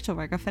the Rachel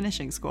Varga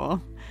Finishing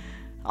School.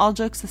 all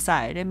jokes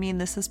aside, I mean,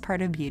 this is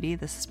part of beauty.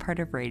 This is part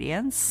of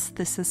radiance.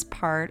 This is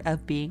part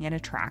of being an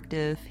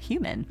attractive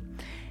human.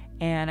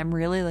 And I'm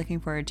really looking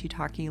forward to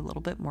talking a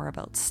little bit more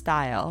about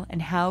style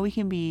and how we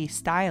can be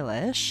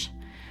stylish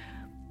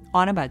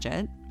on a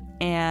budget,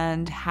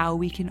 and how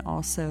we can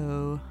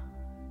also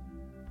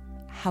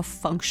have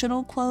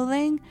functional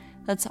clothing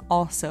that's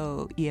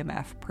also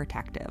EMF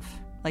protective.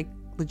 Like,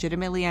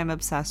 legitimately, I'm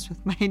obsessed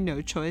with my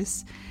No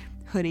Choice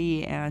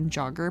hoodie and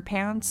jogger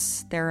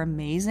pants. They're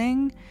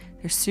amazing.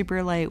 They're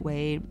super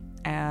lightweight.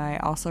 I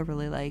also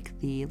really like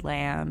the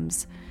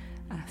Lambs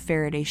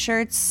Faraday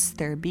shirts,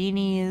 their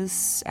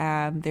beanies,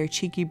 their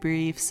cheeky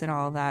briefs, and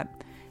all of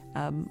that.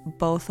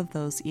 Both of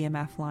those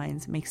EMF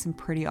lines make some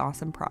pretty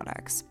awesome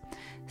products.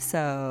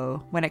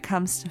 So when it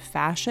comes to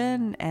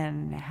fashion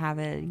and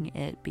having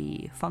it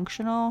be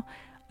functional,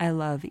 I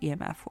love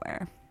EMF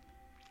wear.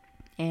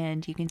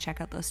 And you can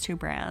check out those two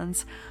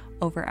brands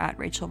over at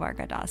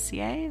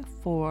rachelvarga.ca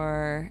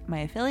for my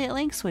affiliate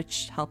links,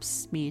 which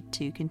helps me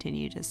to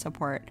continue to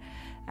support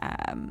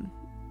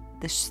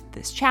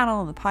this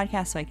channel and the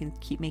podcast, so I can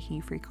keep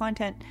making free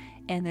content.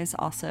 And there's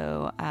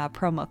also a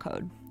promo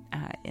code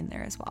in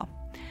there as well.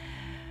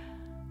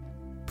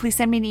 Please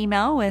send me an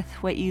email with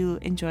what you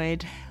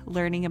enjoyed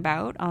learning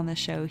about on the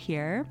show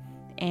here.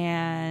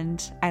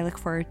 And I look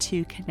forward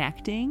to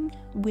connecting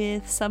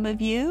with some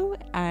of you.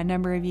 A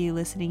number of you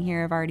listening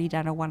here have already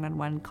done a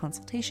one-on-one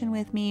consultation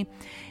with me.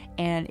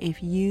 And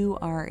if you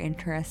are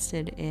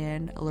interested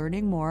in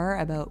learning more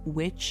about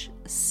which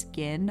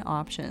skin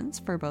options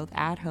for both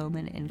at-home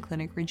and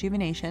in-clinic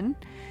rejuvenation,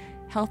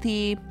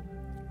 healthy,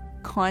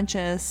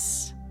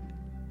 conscious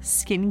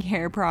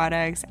skincare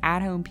products,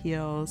 at-home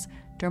peels,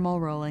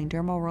 dermal rolling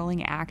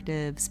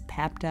actives,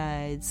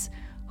 peptides,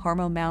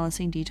 hormone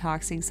balancing,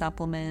 detoxing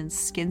supplements,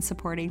 skin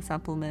supporting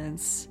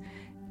supplements,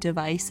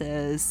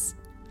 devices.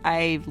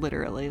 I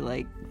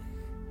literally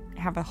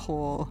have a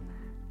whole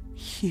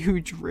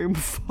huge room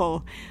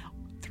full,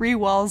 3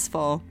 walls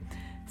full,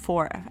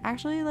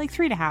 actually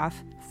 3.5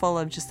 full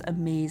of just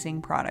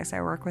amazing products.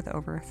 I work with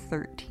over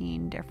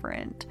 13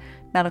 different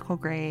medical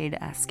grade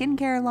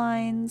skincare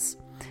lines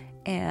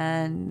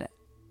and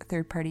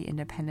third-party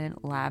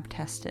independent lab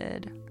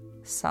tested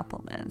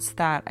supplements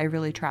that I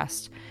really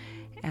trust.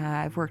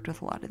 I've worked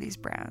with a lot of these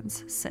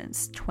brands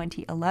since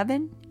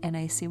 2011, and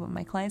I see what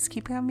my clients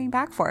keep coming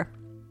back for.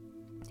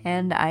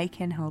 And I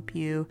can help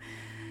you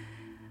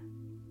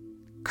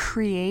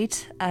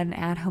create an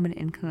at-home and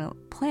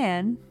in-clinic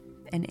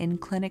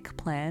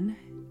plan,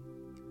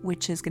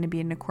 which is going to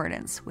be in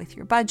accordance with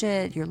your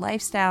budget, your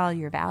lifestyle,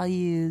 your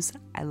values.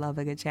 I love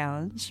a good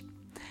challenge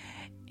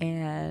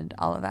and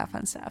all of that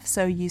fun stuff.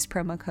 So use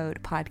promo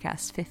code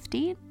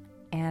podcast15,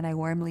 and I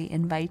warmly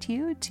invite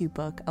you to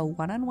book a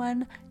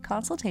one-on-one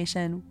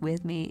consultation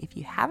with me if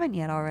you haven't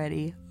yet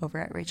already over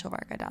at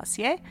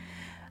rachelvarga.ca.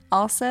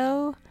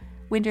 Also,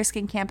 Winter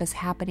Skin Camp is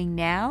happening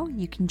now.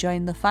 You can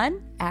join the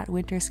fun at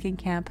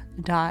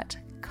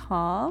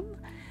winterskincamp.com.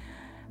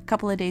 A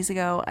couple of days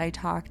ago, I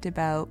talked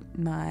about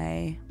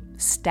my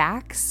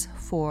stacks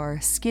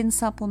for skin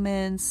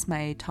supplements,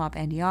 my top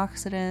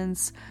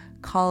antioxidants,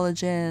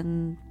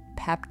 collagen,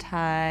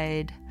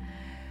 peptide,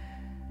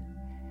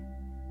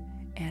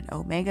 and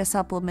omega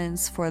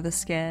supplements for the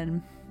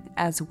skin,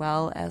 as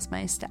well as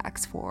my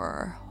stacks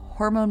for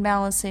hormone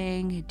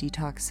balancing,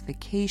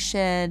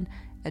 detoxification,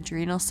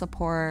 adrenal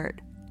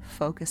support,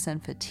 focus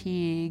and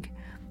fatigue,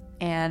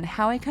 and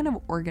how I kind of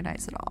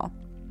organize it all.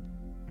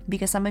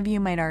 Because some of you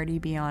might already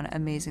be on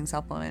amazing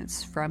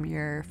supplements from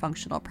your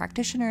functional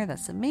practitioner.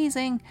 That's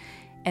amazing.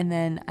 And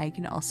then I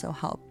can also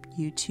help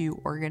you to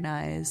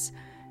organize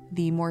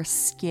the more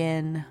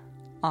skin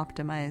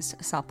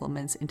optimized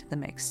supplements into the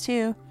mix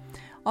too.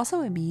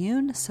 Also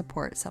immune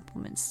support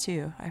supplements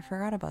too. I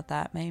forgot about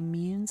that. My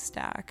immune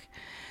stack.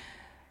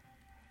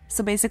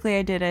 So basically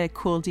I did a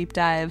cool deep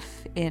dive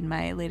in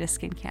my latest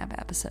Skin Camp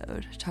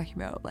episode talking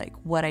about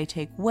what I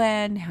take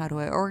when, how do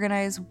I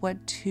organize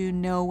what to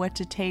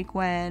take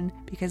when,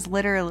 because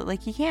literally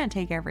you can't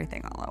take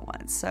everything all at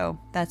once. So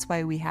that's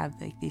why we have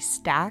these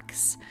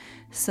stacks,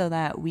 so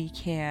that we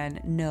can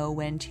know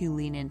when to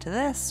lean into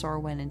this or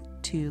when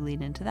to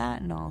lean into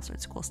that and all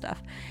sorts of cool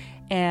stuff.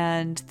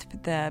 And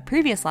the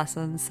previous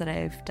lessons that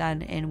I've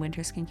done in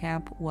Winter Skin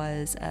Camp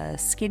was a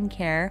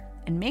skincare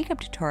and makeup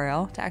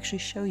tutorial to actually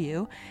show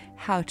you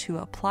how to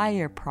apply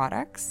your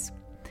products.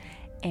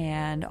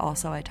 And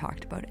also I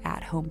talked about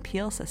at-home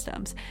peel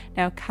systems.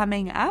 Now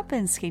coming up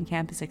in Skin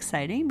Camp is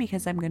exciting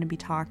because I'm going to be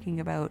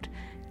talking about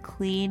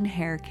clean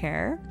hair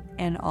care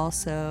and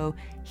also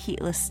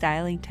heatless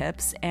styling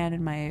tips. And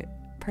in my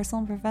personal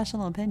and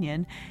professional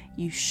opinion,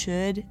 you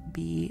should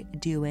be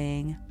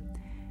doing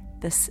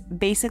this.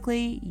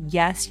 Basically,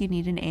 yes, you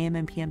need an AM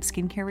and PM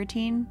skincare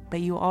routine,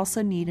 but you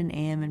also need an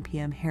AM and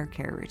PM hair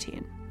care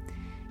routine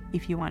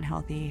if you want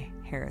healthy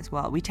hair as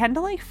well. We tend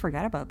to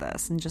forget about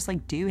this and just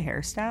do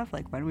hair stuff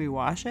when we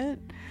wash it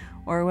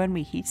or when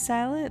we heat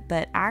style it.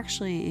 But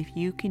actually, if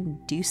you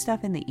can do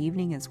stuff in the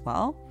evening as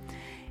well,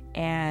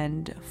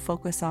 and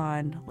focus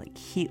on like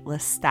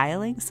heatless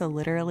styling. So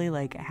literally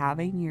like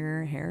having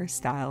your hair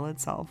style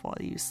itself while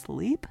you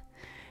sleep.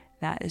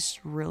 That is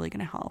really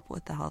going to help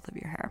with the health of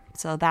your hair.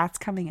 So that's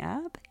coming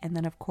up. And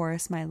then of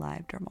course my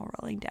live dermal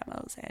rolling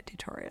demos and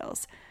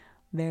tutorials.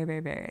 Very, very,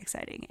 very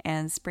exciting.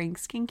 And spring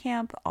skin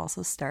camp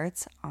also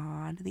starts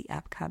on the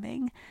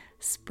upcoming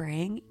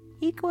spring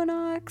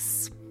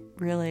equinox.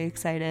 Really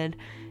excited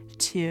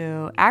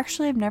to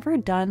actually, I've never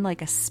done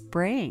like a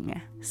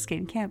spring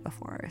skin camp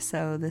before.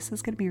 So this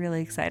is going to be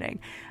really exciting.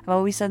 I've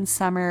always done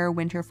summer,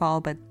 winter, fall,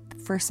 but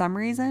for some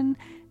reason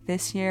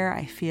this year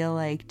I feel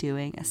like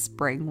doing a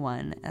spring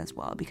one as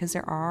well, because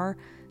there are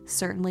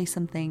certainly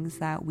some things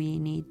that we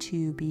need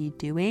to be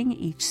doing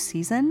each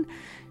season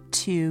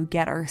to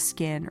get our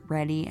skin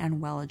ready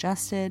and well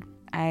adjusted.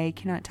 I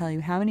cannot tell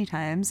you how many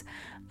times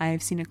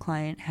I've seen a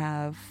client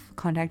have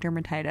contact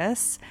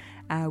dermatitis,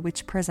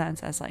 which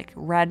presents as like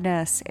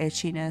redness,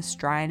 itchiness,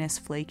 dryness,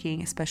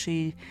 flaking,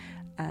 especially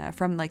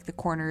from like the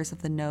corners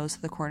of the nose,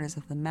 the corners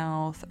of the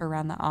mouth,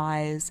 around the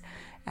eyes.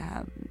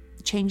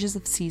 Changes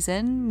of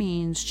season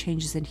means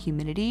changes in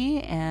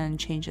humidity and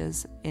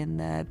changes in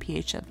the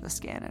pH of the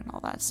skin and all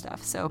that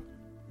stuff. So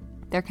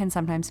there can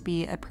sometimes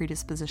be a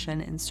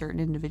predisposition in certain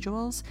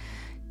individuals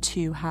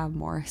to have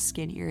more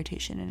skin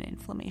irritation and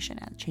inflammation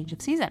at change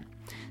of season.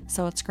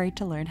 So it's great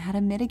to learn how to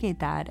mitigate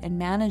that and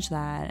manage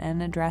that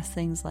and address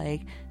things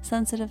like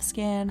sensitive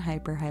skin,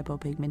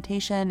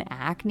 hypopigmentation.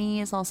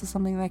 Acne is also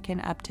something that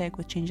can uptick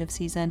with change of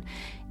season,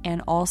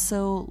 and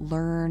also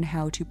learn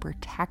how to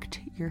protect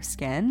your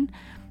skin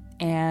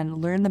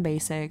and learn the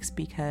basics,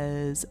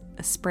 because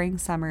spring,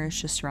 summer is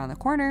just around the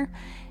corner,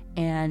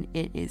 and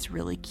it is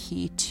really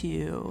key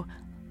to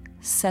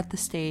set the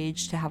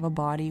stage to have a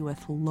body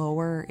with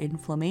lower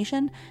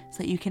inflammation so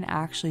that you can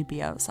actually be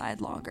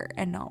outside longer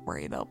and not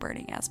worry about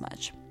burning as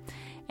much.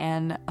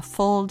 And a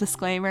full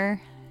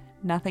disclaimer,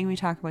 nothing we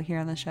talk about here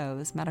on the show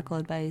is medical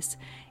advice.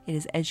 It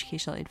is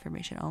educational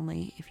information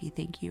only. If you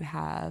think you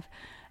have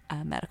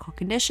a medical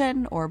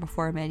condition or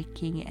before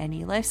making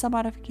any lifestyle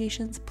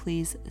modifications,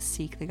 please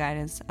seek the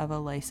guidance of a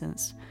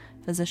licensed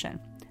physician.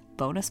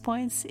 Bonus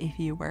points if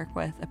you work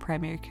with a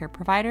primary care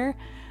provider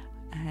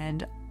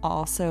and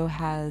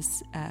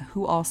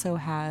who also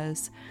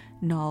has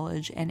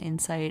knowledge and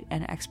insight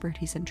and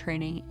expertise and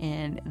training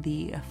in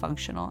the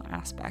functional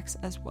aspects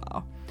as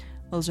well.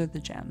 Those are the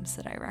gems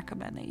that I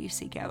recommend that you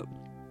seek out.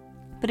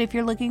 But if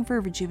you're looking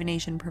for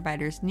rejuvenation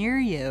providers near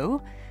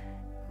you,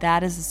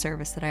 that is a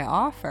service that I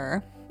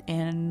offer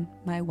in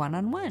my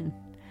one-on-one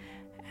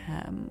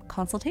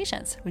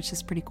consultations, which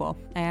is pretty cool.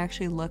 I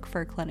actually look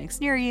for clinics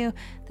near you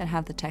that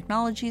have the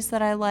technologies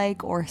that I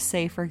like, or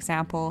say, for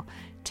example,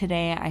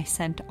 today I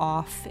sent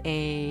off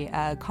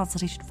a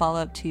consultation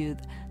follow-up to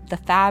the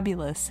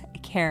fabulous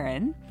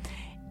Karen,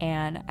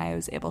 and I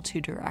was able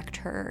to direct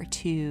her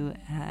to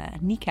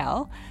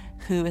Nikel,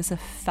 who is a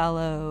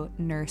fellow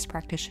nurse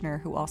practitioner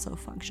who also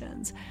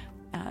functions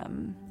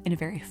in a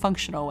very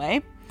functional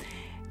way,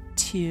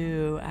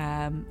 to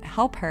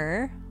help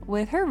her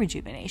with her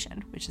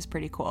rejuvenation, which is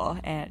pretty cool.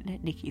 And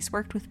Nikki's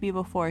worked with me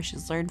before.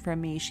 She's learned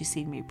from me. She's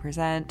seen me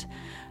present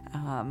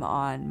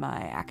on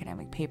my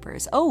academic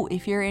papers. Oh,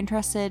 if you're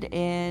interested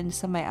in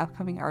some of my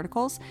upcoming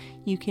articles,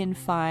 you can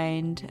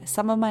find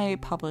some of my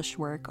published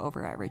work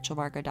over at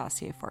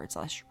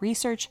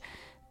rachelvarga.ca/research.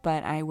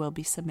 But I will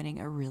be submitting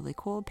a really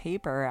cool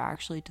paper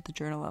actually to the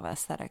Journal of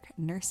Aesthetic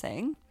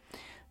Nursing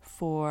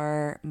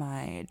for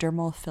my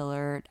dermal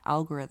filler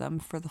algorithm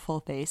for the full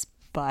face.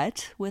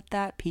 But with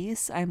that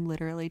piece, I'm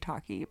literally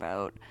talking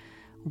about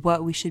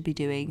what we should be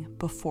doing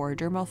before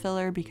dermal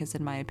filler, because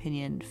in my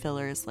opinion,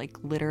 filler is like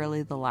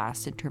literally the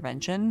last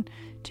intervention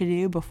to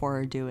do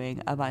before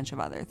doing a bunch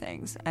of other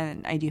things.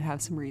 And I do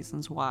have some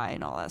reasons why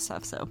and all that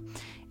stuff. So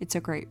it's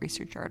a great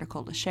research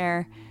article to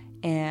share.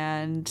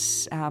 And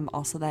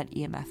also that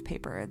EMF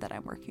paper that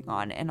I'm working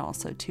on, and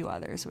also 2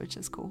 others, which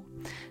is cool.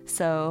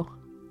 So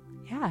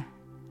yeah,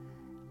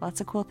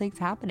 lots of cool things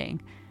happening.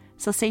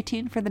 So stay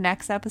tuned for the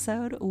next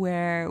episode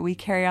where we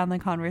carry on the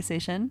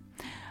conversation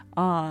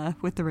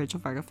with the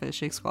Rachel Varga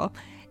Finishing School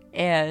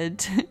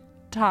and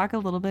talk a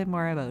little bit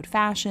more about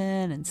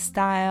fashion and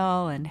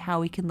style and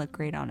how we can look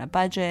great on a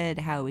budget,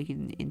 how we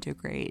can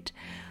integrate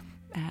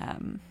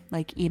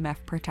like EMF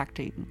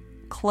protecting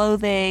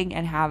clothing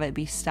and have it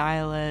be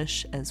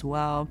stylish as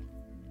well,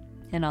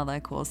 and all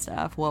that cool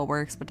stuff. What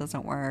works but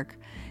doesn't work.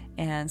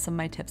 And some of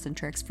my tips and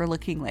tricks for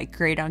looking like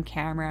great on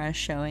camera,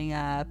 showing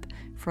up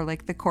for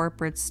like the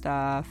corporate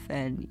stuff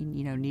and,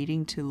 you know,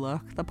 needing to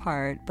look the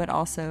part, but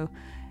also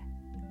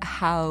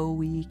how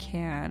we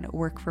can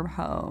work from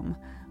home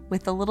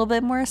with a little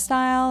bit more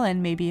style,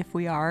 and maybe if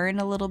we are in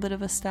a little bit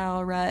of a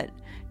style rut,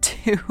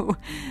 to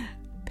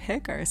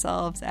pick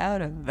ourselves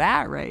out of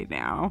that right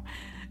now.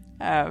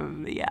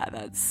 Yeah,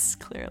 that's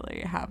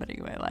clearly happening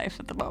in my life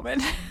at the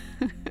moment.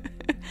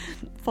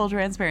 Full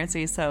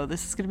transparency. So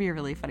this is going to be a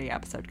really funny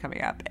episode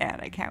coming up, and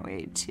I can't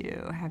wait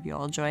to have you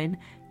all join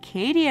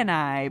Katie and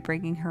I,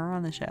 bringing her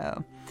on the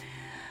show.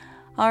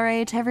 All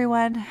right,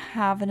 everyone,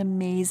 have an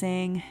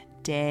amazing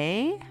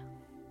day.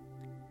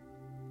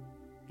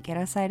 get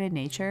outside in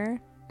nature,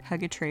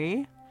 hug a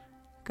tree,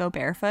 go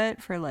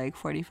barefoot for like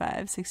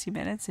 45, 60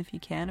 minutes if you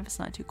can, if it's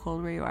not too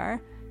cold where you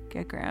are.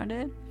 Get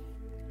grounded.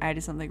 I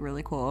did something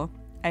really cool.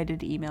 I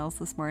did emails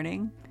this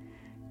morning,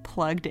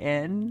 plugged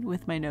in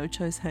with my No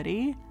Choice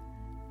hoodie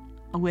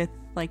with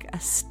like a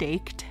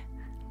staked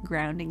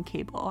grounding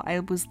cable. I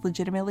was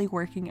legitimately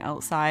working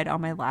outside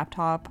on my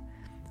laptop,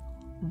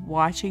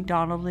 watching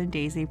Donald and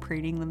Daisy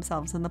preening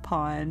themselves in the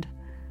pond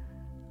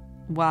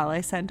while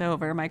I sent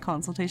over my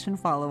consultation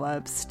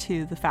follow-ups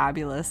to the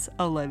fabulous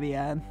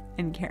Olivia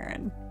and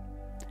Karen.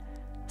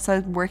 So I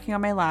was working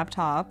on my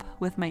laptop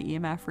with my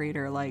EMF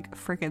reader like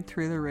freaking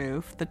through the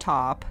roof, the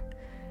top,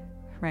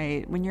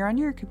 right? When you're on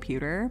your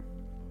computer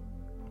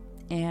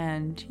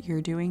and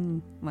you're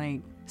doing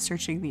like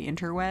searching the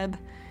interweb,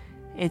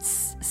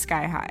 it's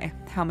sky high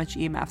how much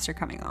EMFs are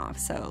coming off.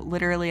 So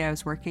literally I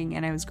was working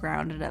and I was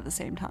grounded at the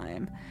same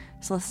time.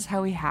 So this is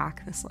how we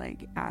hack this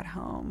like at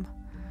home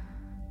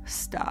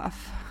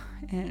stuff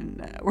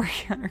and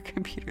working on our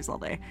computers all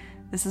day.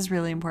 This is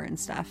really important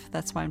stuff.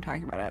 That's why I'm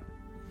talking about it.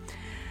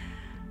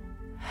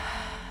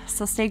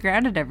 So stay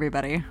grounded,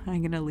 everybody.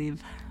 I'm going to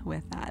leave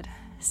with that.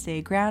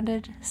 Stay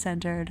grounded,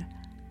 centered,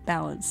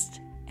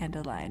 balanced, and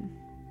aligned.